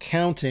is I'm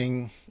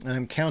counting, and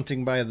I'm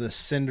counting by the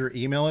sender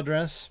email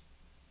address.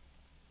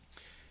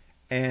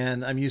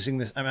 And I'm using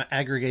this, I'm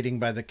aggregating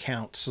by the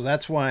count. So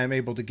that's why I'm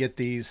able to get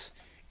these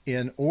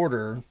in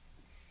order.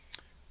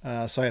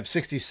 So I have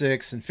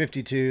 66 and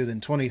 52, then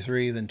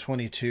 23, then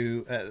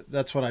 22.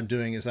 That's what I'm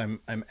doing is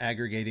I'm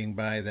aggregating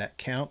by that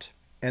count.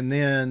 And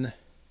then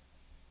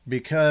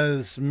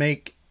because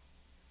Make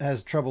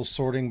has trouble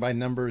sorting by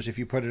numbers, if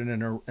you put it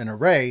in an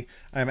array,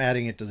 I'm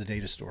adding it to the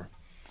data store.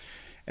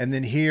 And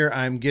then here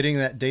I'm getting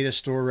that data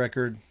store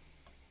record.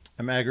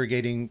 I'm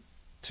aggregating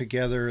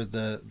together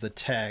the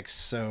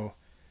text. So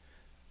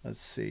let's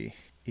see,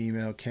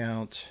 email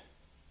count,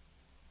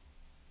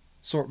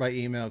 sort by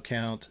email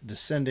count,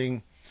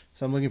 descending.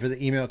 So I'm looking for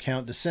the email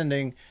count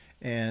descending,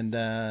 and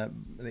the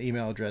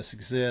email address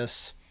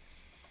exists.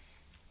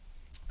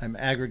 I'm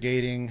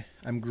aggregating,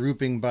 I'm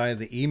grouping by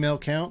the email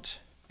count,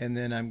 and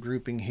then I'm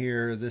grouping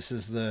here. This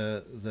is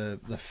the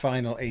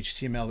final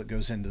HTML that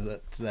goes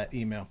into to that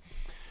email.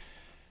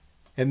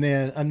 And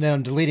then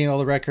I'm deleting all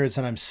the records,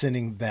 and I'm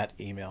sending that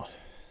email.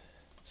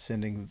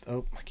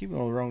 Oh, I keep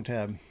going on the wrong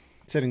tab.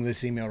 Sending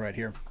this email right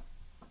here.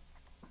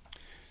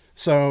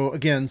 So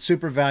again,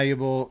 super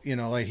valuable. You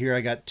know, like here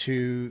I got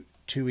two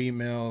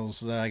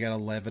emails that I got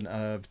 11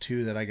 of,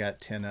 2 that I got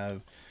 10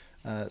 of.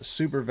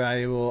 Super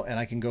valuable, and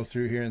I can go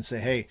through here and say,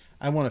 hey,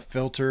 I want to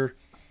filter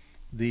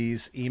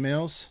these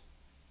emails,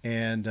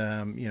 and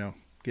you know,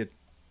 get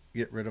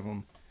rid of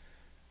them.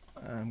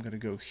 I'm going to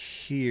go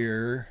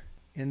here,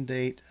 end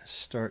date,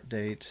 start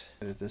date.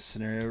 Edit this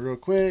scenario real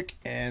quick,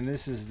 and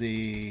this is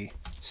the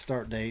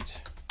start date.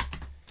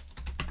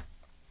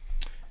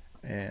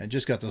 And I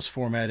just got those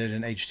formatted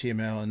in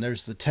HTML, and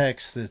there's the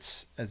text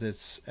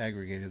that's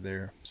aggregated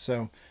there.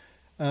 So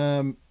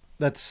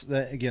that's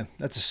again,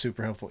 that's a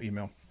super helpful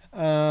email.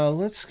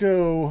 Let's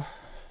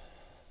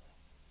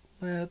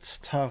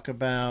talk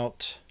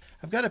about,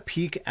 I've got a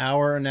peak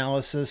hour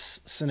analysis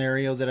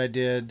scenario that I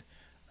did.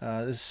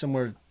 This is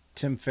similar to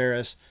Tim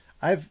Ferriss.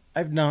 I've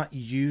not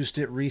used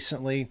it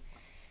recently.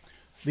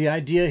 The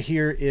idea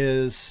here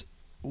is,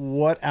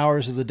 what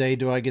hours of the day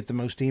do I get the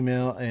most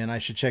email, and I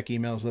should check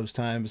emails those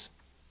times.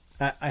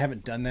 I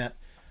haven't done that.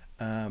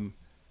 I've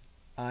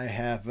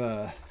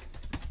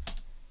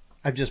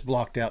just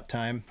blocked out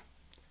time.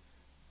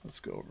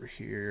 Let's go over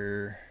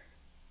here.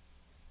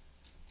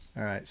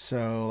 All right,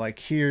 so like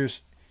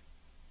here's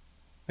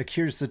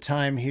the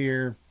time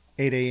here,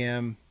 8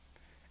 a.m.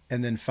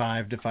 and then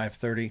 5 to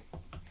 5:30.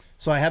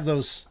 So I have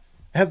those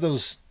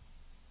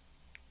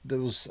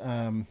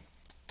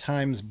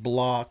times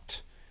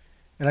blocked,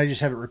 and I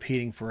just have it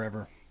repeating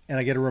forever, and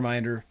I get a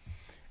reminder.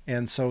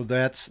 And so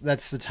that's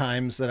the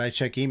times that I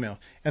check email,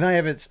 and I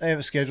have it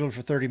scheduled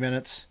for 30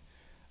 minutes.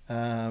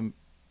 I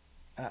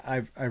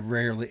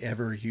rarely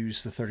ever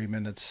use the 30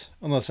 minutes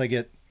unless I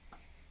get,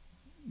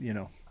 you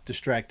know,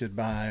 distracted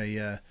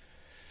by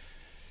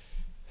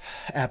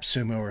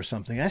AppSumo or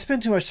something. I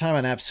spend too much time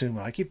on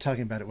AppSumo. I keep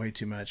talking about it way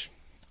too much.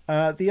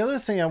 The other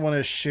thing I want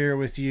to share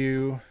with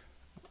you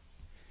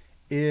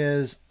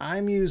is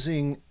I'm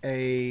using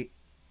a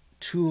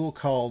tool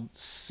called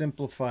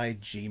Simplify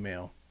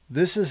Gmail.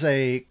 This is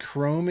a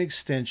Chrome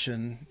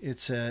extension.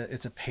 It's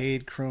a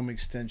paid Chrome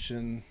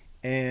extension,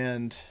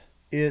 and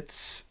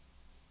it's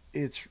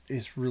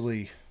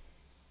really,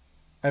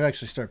 I've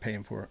actually started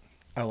paying for it.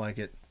 I like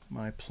it.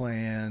 My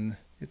plan,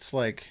 it's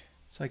like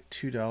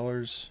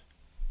 $2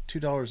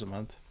 a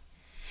month.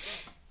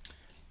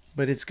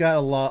 But it's got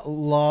a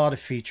lot of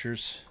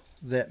features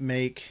that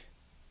make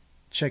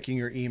checking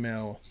your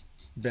email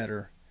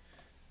better.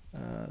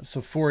 So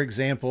for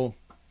example,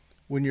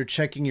 when you're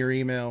checking your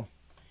email,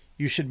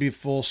 you should be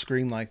full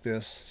screen like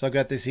this. So I've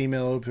got this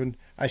email open.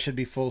 I should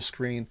be full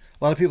screen.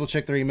 A lot of people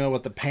check their email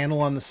with the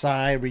panel on the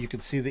side where you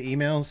can see the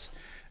emails.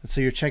 And so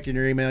you're checking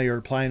your email, you're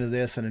replying to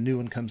this, and a new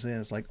one comes in.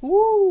 It's like,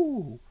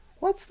 ooh,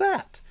 what's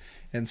that?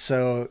 And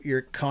so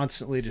you're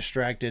constantly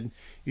distracted.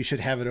 You should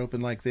have it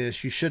open like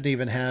this. You shouldn't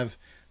even have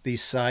the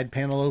side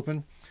panel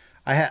open.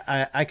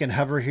 I can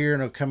hover here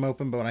and it'll come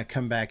open, but when I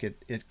come back,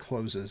 it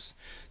closes.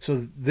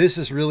 So this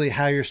is really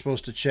how you're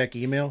supposed to check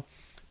email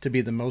to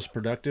be the most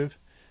productive.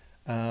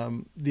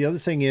 The other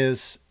thing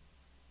is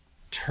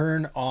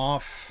turn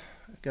off,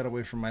 I got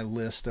away from my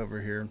list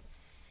over here.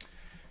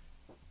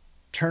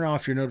 Turn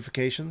off your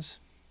notifications.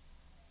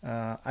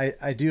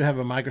 I do have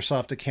a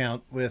Microsoft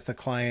account with a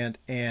client,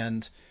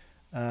 and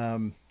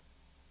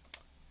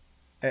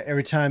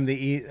every time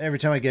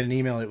I get an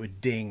email, it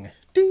would ding,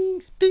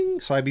 ding, ding.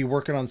 So I'd be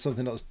working on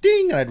something else,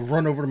 ding, and I'd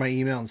run over to my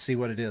email and see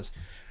what it is.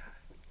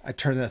 I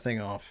turn that thing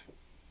off.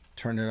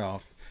 Turn it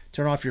off.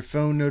 Turn off your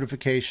phone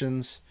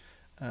notifications.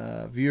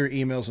 View your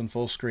emails in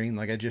full screen,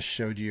 like I just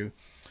showed you.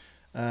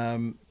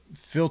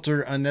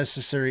 Filter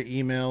unnecessary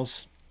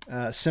emails.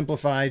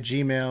 Simplify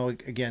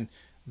Gmail. Again,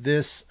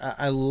 this,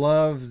 I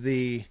love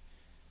and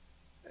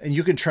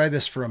you can try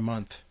this for a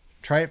month.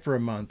 Try it for a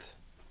month.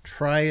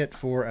 Try it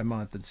for a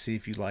month and see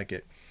if you like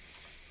it.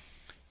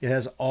 it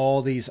has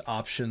all these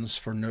options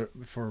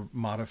for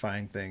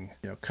modifying things.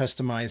 You know,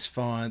 customize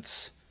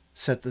fonts,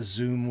 set the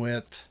zoom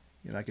width.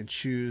 You know, I can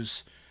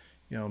choose,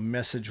 you know,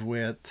 message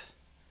width.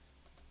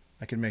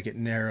 I can make it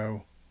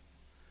narrow.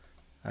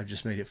 I've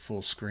just made it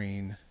full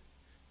screen.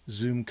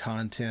 Zoom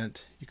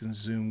content. You can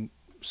zoom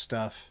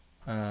stuff.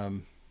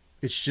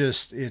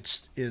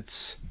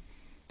 It's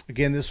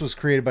again, this was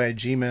created by a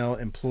Gmail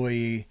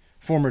employee,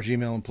 former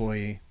Gmail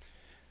employee.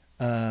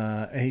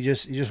 And he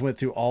just went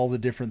through all the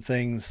different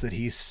things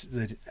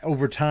that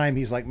over time,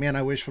 he's like, man,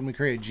 I wish when we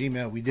created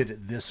Gmail, we did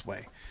it this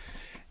way.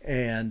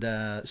 And,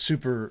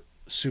 super,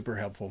 super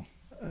helpful.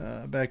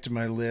 Back to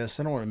my list.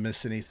 I don't want to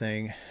miss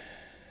anything.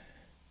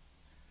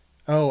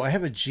 Oh, I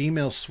have a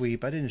Gmail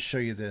sweep. I didn't show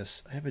you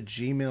this. I have a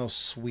Gmail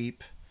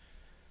sweep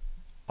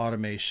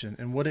automation.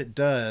 And what it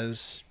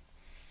does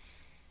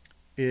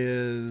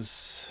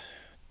is,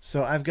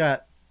 so I've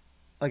got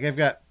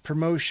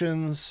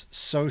promotions,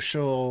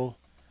 social,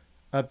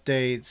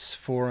 updates,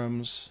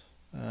 forums.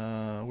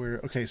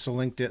 Okay, so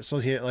LinkedIn. So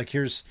here,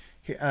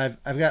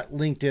 I've got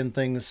LinkedIn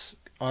things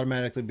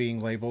automatically being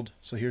labeled.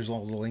 So here's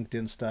all the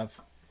LinkedIn stuff.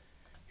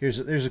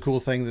 There's a cool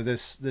thing that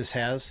this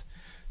has.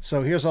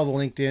 So here's all the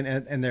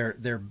LinkedIn, and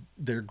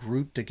they're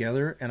grouped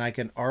together, and I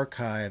can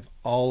archive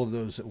all of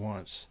those at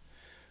once.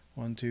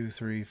 1, 2,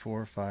 3,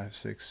 4, 5,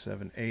 6,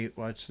 7, 8.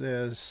 Watch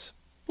this.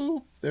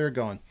 Boop, they're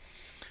gone.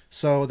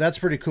 So that's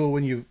pretty cool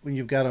when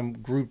you've got them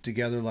grouped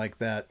together like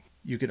that.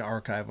 You can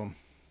archive them.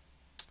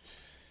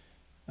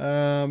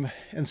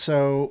 And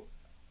so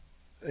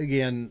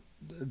again,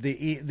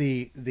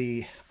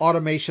 the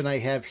automation I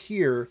have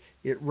here,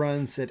 it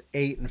runs at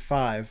 8 and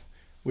 5.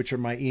 Which are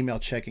my email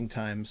checking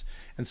times.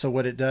 And so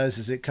what it does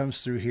is it comes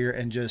through here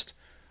and just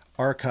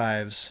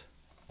archives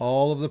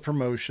all of the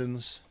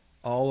promotions,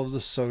 all of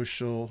the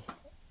social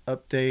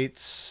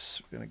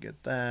updates. We're going to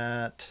get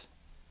that.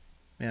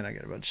 Man, I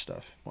got a bunch of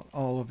stuff. I want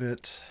all of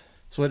it.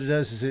 So what it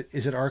does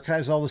is it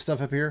archives all the stuff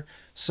up here.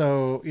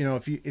 So, you know,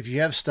 if you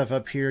have stuff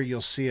up here,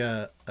 you'll see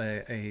a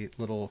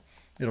little,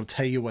 it'll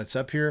tell you what's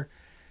up here.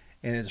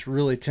 And it's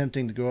really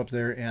tempting to go up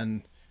there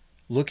and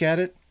look at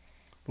it.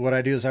 But what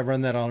I do is I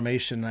run that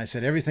automation, and I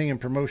said everything in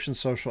promotion,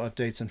 social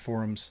updates, and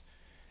forums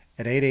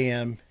at 8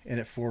 a.m. and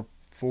at 4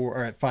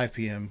 or at 5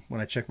 p.m. when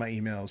I check my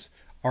emails,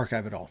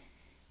 archive it all.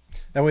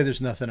 That way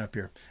there's nothing up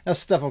here. Now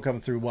stuff will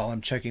come through while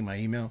I'm checking my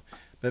email,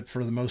 but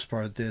for the most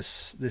part,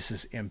 this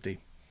is empty.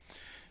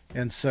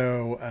 And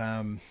so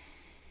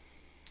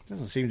it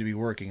doesn't seem to be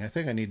working. I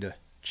think I need to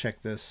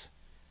check this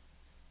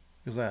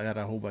because I got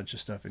a whole bunch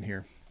of stuff in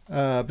here.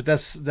 But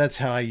that's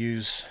how I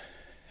use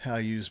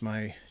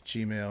my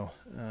Gmail.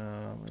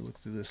 I look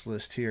through this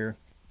list here.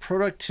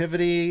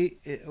 Productivity,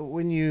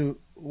 when you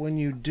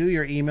do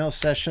your email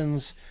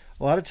sessions,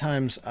 a lot of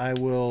times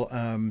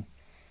I'll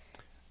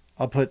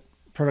put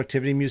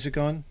productivity music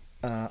on.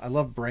 I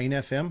love Brain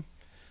FM.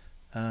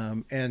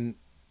 And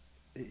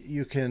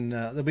you can,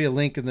 there'll be a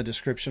link in the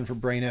description for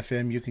Brain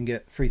FM. You can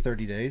get free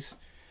 30 days.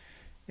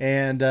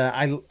 And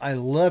I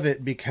love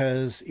it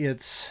because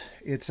it's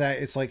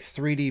like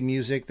 3D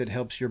music that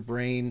helps your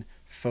brain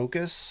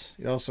focus.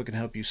 It also can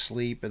help you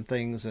sleep and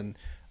things. And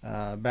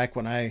back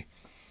when I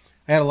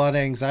had a lot of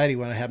anxiety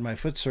when I had my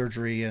foot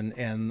surgery and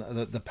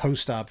the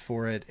post-op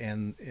for it,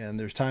 and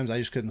there's times I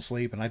just couldn't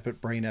sleep, and I put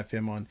Brain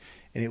FM on,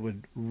 and it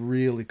would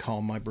really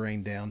calm my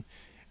brain down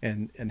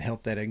and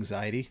help that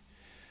anxiety.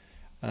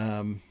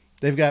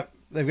 They've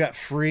got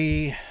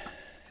free.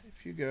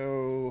 If you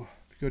go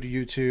to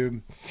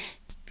YouTube,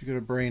 if you go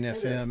to Brain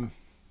FM.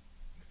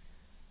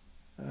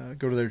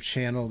 Go to their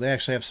channel. They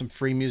actually have some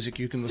free music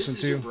you can listen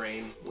to. This is your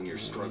brain when you're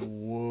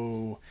struggling.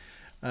 Whoa.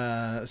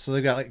 So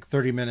they've got like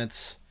 30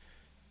 minutes,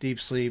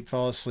 deep sleep,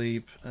 fall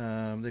asleep.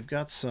 They've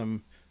got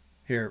some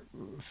here,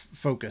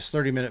 focus,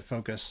 30-minute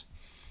focus.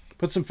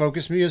 Put some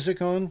focus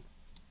music on.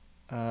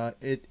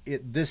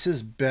 This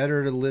is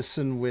better to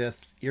listen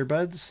with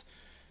earbuds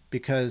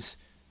because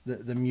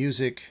the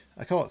music,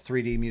 I call it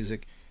 3D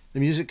music.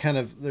 The music kind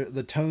of,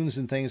 the tones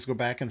and things go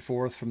back and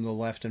forth from the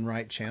left and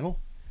right channel.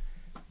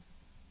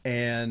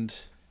 And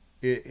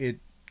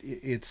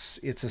it's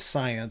a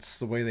science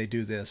the way they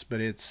do this,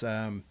 but it's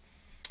I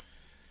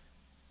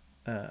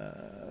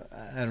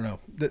don't know.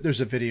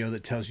 There's a video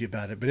that tells you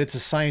about it, but it's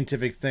a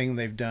scientific thing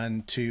they've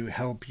done to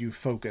help you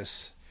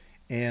focus.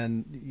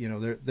 And you know,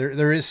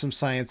 there is some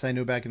science I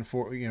know back and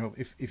forth. You know,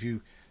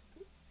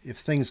 if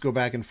things go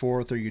back and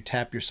forth or you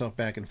tap yourself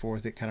back and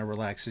forth, it kind of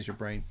relaxes your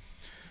brain.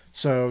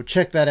 So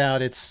check that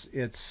out.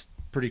 It's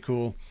pretty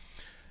cool.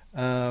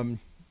 You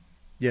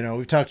know,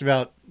 we've talked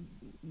about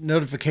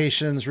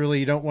notifications. Really,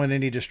 you don't want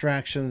any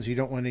distractions. You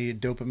don't want any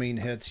dopamine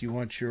hits. You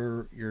want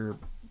your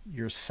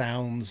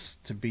sounds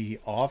to be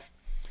off.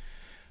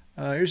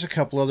 Here's a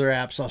couple other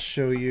apps I'll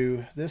show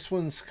you. This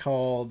one's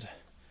called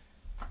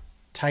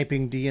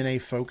Typing DNA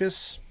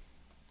Focus,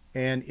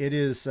 and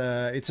it's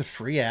a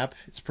free app.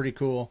 It's pretty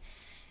cool,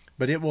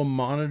 but it will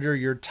monitor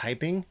your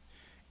typing,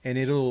 and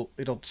it'll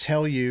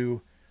tell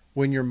you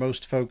when you're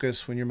most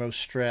focused, when you're most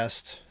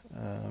stressed.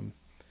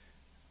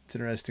 It's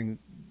interesting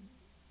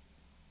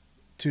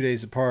 2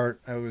 days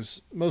apart. I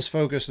was most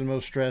focused and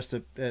most stressed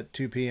at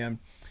 2 p.m.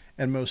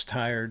 and most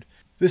tired.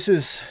 This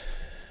is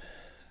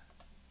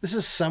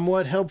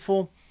somewhat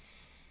helpful.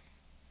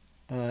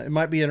 It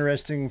might be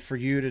interesting for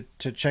you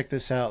to check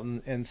this out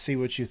and see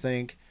what you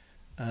think.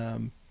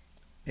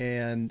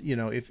 And, you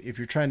know, if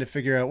you're trying to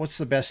figure out what's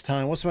the best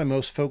time, what's my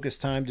most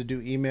focused time to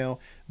do email,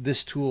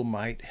 this tool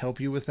might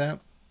help you with that.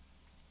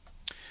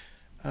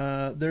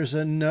 There's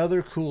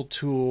another cool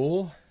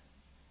tool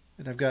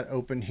that I've got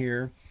open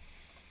here.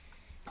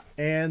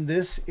 And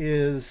this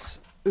is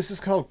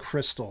called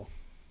Crystal.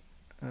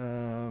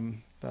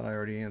 Thought I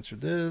already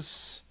answered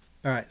this.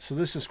 All right, so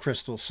this is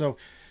Crystal. So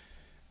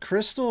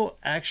Crystal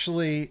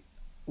actually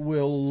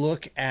will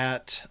look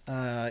at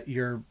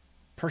your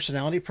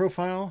personality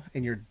profile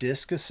and your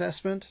DISC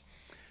assessment,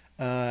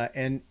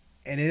 and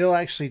it'll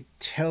actually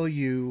tell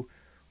you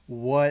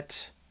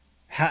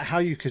how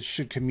you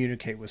should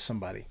communicate with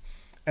somebody.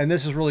 And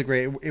this is really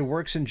great. It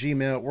works in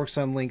Gmail. It works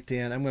on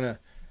LinkedIn. I'm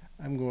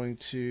going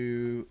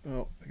to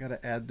I got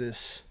to add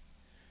this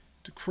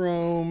to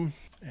Chrome.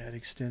 Add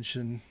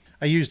extension.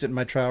 I used it and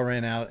my trial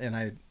ran out, and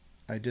I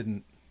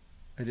didn't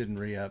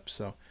re-up.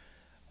 So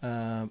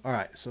all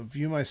right. So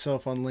view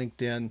myself on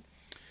LinkedIn.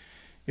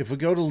 If we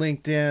go to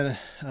LinkedIn,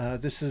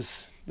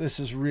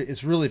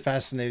 it's really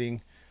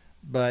fascinating,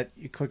 but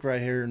you click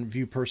right here and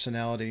view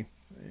personality,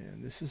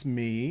 and this is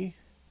me.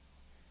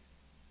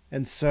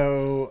 And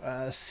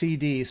so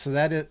CD, so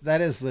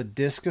that is the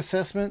DISC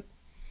assessment,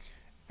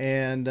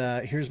 and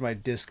here's my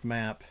DISC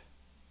map.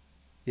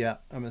 Yeah,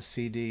 I'm a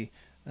CD.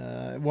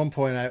 At one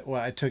point,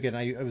 I took it, and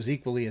I was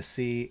equally a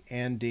C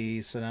and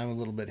D, so now I'm a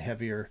little bit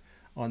heavier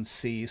on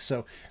C.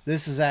 So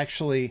this is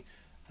actually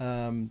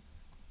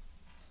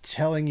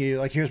telling you,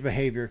 like, here's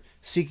behavior: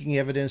 seeking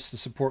evidence to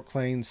support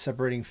claims,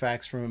 separating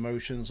facts from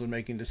emotions when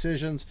making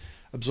decisions,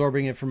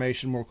 absorbing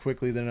information more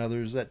quickly than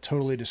others. That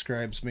totally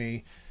describes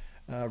me.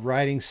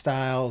 Writing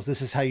styles: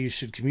 this is how you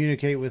should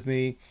communicate with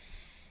me.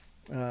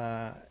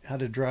 How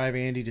to drive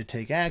Andy to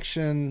take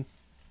action.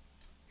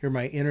 Here are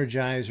my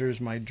energizers,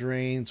 my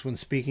drains. When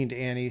speaking to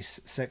Andy,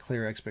 set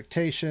clear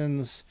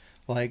expectations.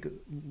 Like,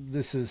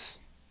 this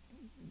is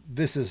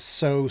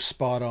so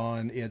spot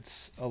on.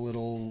 It's a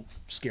little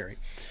scary.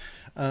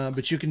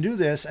 But you can do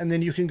this, and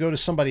then you can go to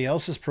somebody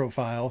else's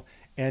profile,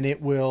 and it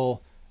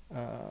will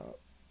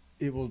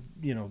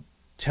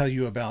tell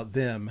you about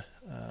them.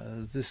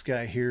 This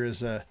guy here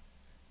has a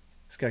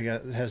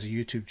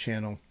YouTube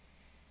channel.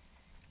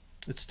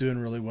 It's doing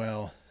really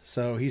well.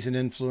 So he's an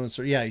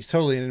influencer. Yeah, he's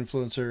totally an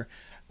influencer.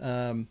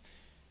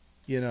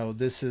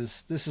 This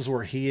is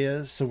where he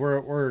is. So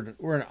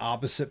we're in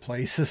opposite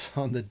places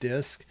on the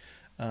disc.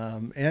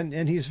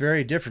 And he's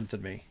very different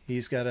than me.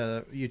 He's got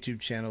a YouTube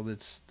channel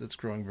that's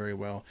growing very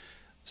well.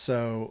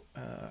 So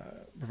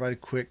provide a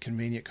quick,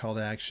 convenient call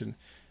to action.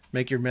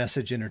 Make your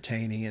message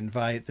entertaining.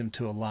 Invite them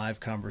to a live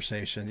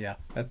conversation. Yeah,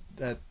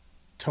 that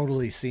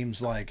totally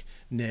seems like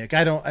Nick.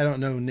 I don't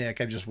know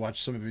Nick. I've just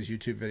watched some of his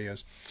YouTube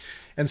videos.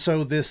 And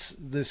so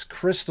this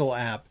Crystal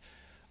app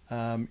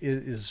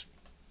is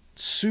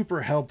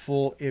super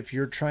helpful if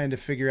you're trying to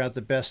figure out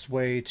the best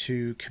way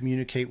to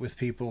communicate with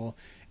people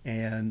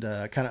and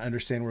kind of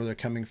understand where they're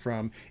coming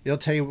from. It'll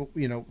tell you,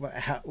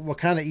 what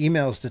kind of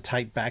emails to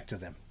type back to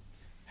them.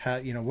 How,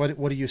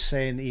 what do you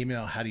say in the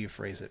email? How do you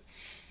phrase it?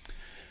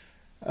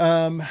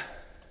 Let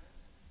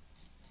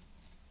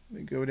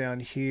me go down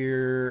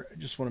here. I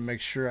just want to make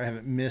sure I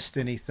haven't missed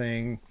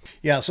anything.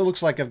 Yeah, so it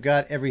looks like I've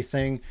got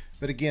everything.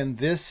 But again,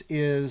 this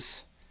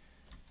is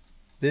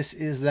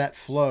that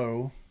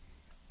flow,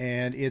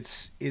 and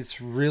it's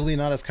really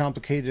not as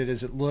complicated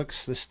as it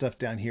looks. This stuff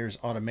down here is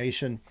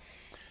automation.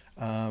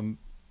 Again,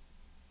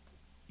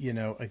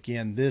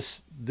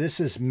 this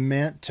is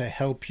meant to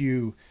help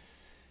you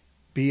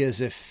be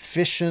as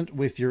efficient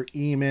with your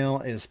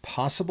email as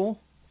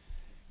possible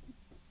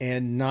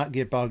and not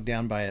get bogged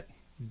down by it.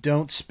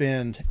 Don't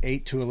spend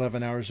 8 to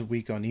 11 hours a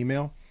week on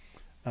email.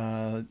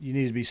 You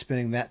need to be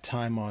spending that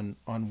time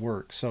on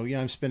work. So,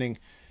 I'm spending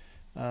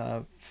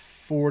about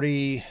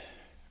 40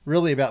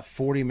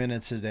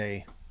 minutes a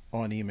day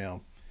on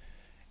email.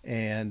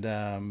 And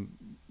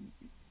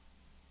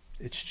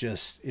it's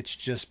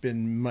just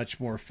been much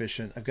more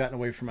efficient. I've gotten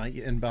away from my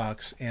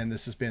inbox, and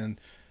this has been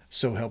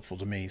so helpful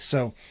to me.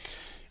 So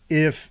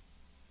if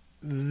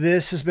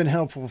this has been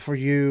helpful for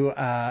you,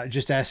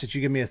 just ask that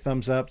you give me a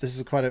thumbs up. This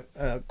is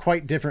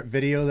quite different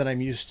video that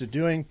I'm used to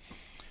doing.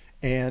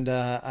 And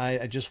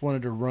I just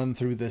wanted to run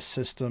through this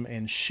system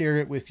and share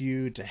it with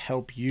you to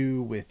help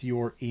you with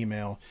your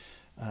email.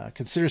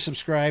 Consider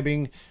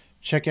subscribing.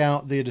 Check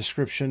out the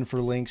description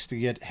for links to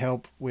get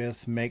help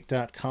with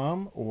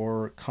make.com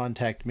or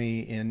contact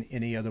me in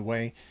any other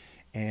way.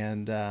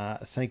 And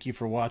thank you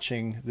for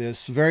watching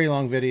this very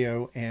long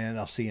video, and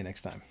I'll see you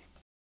next time.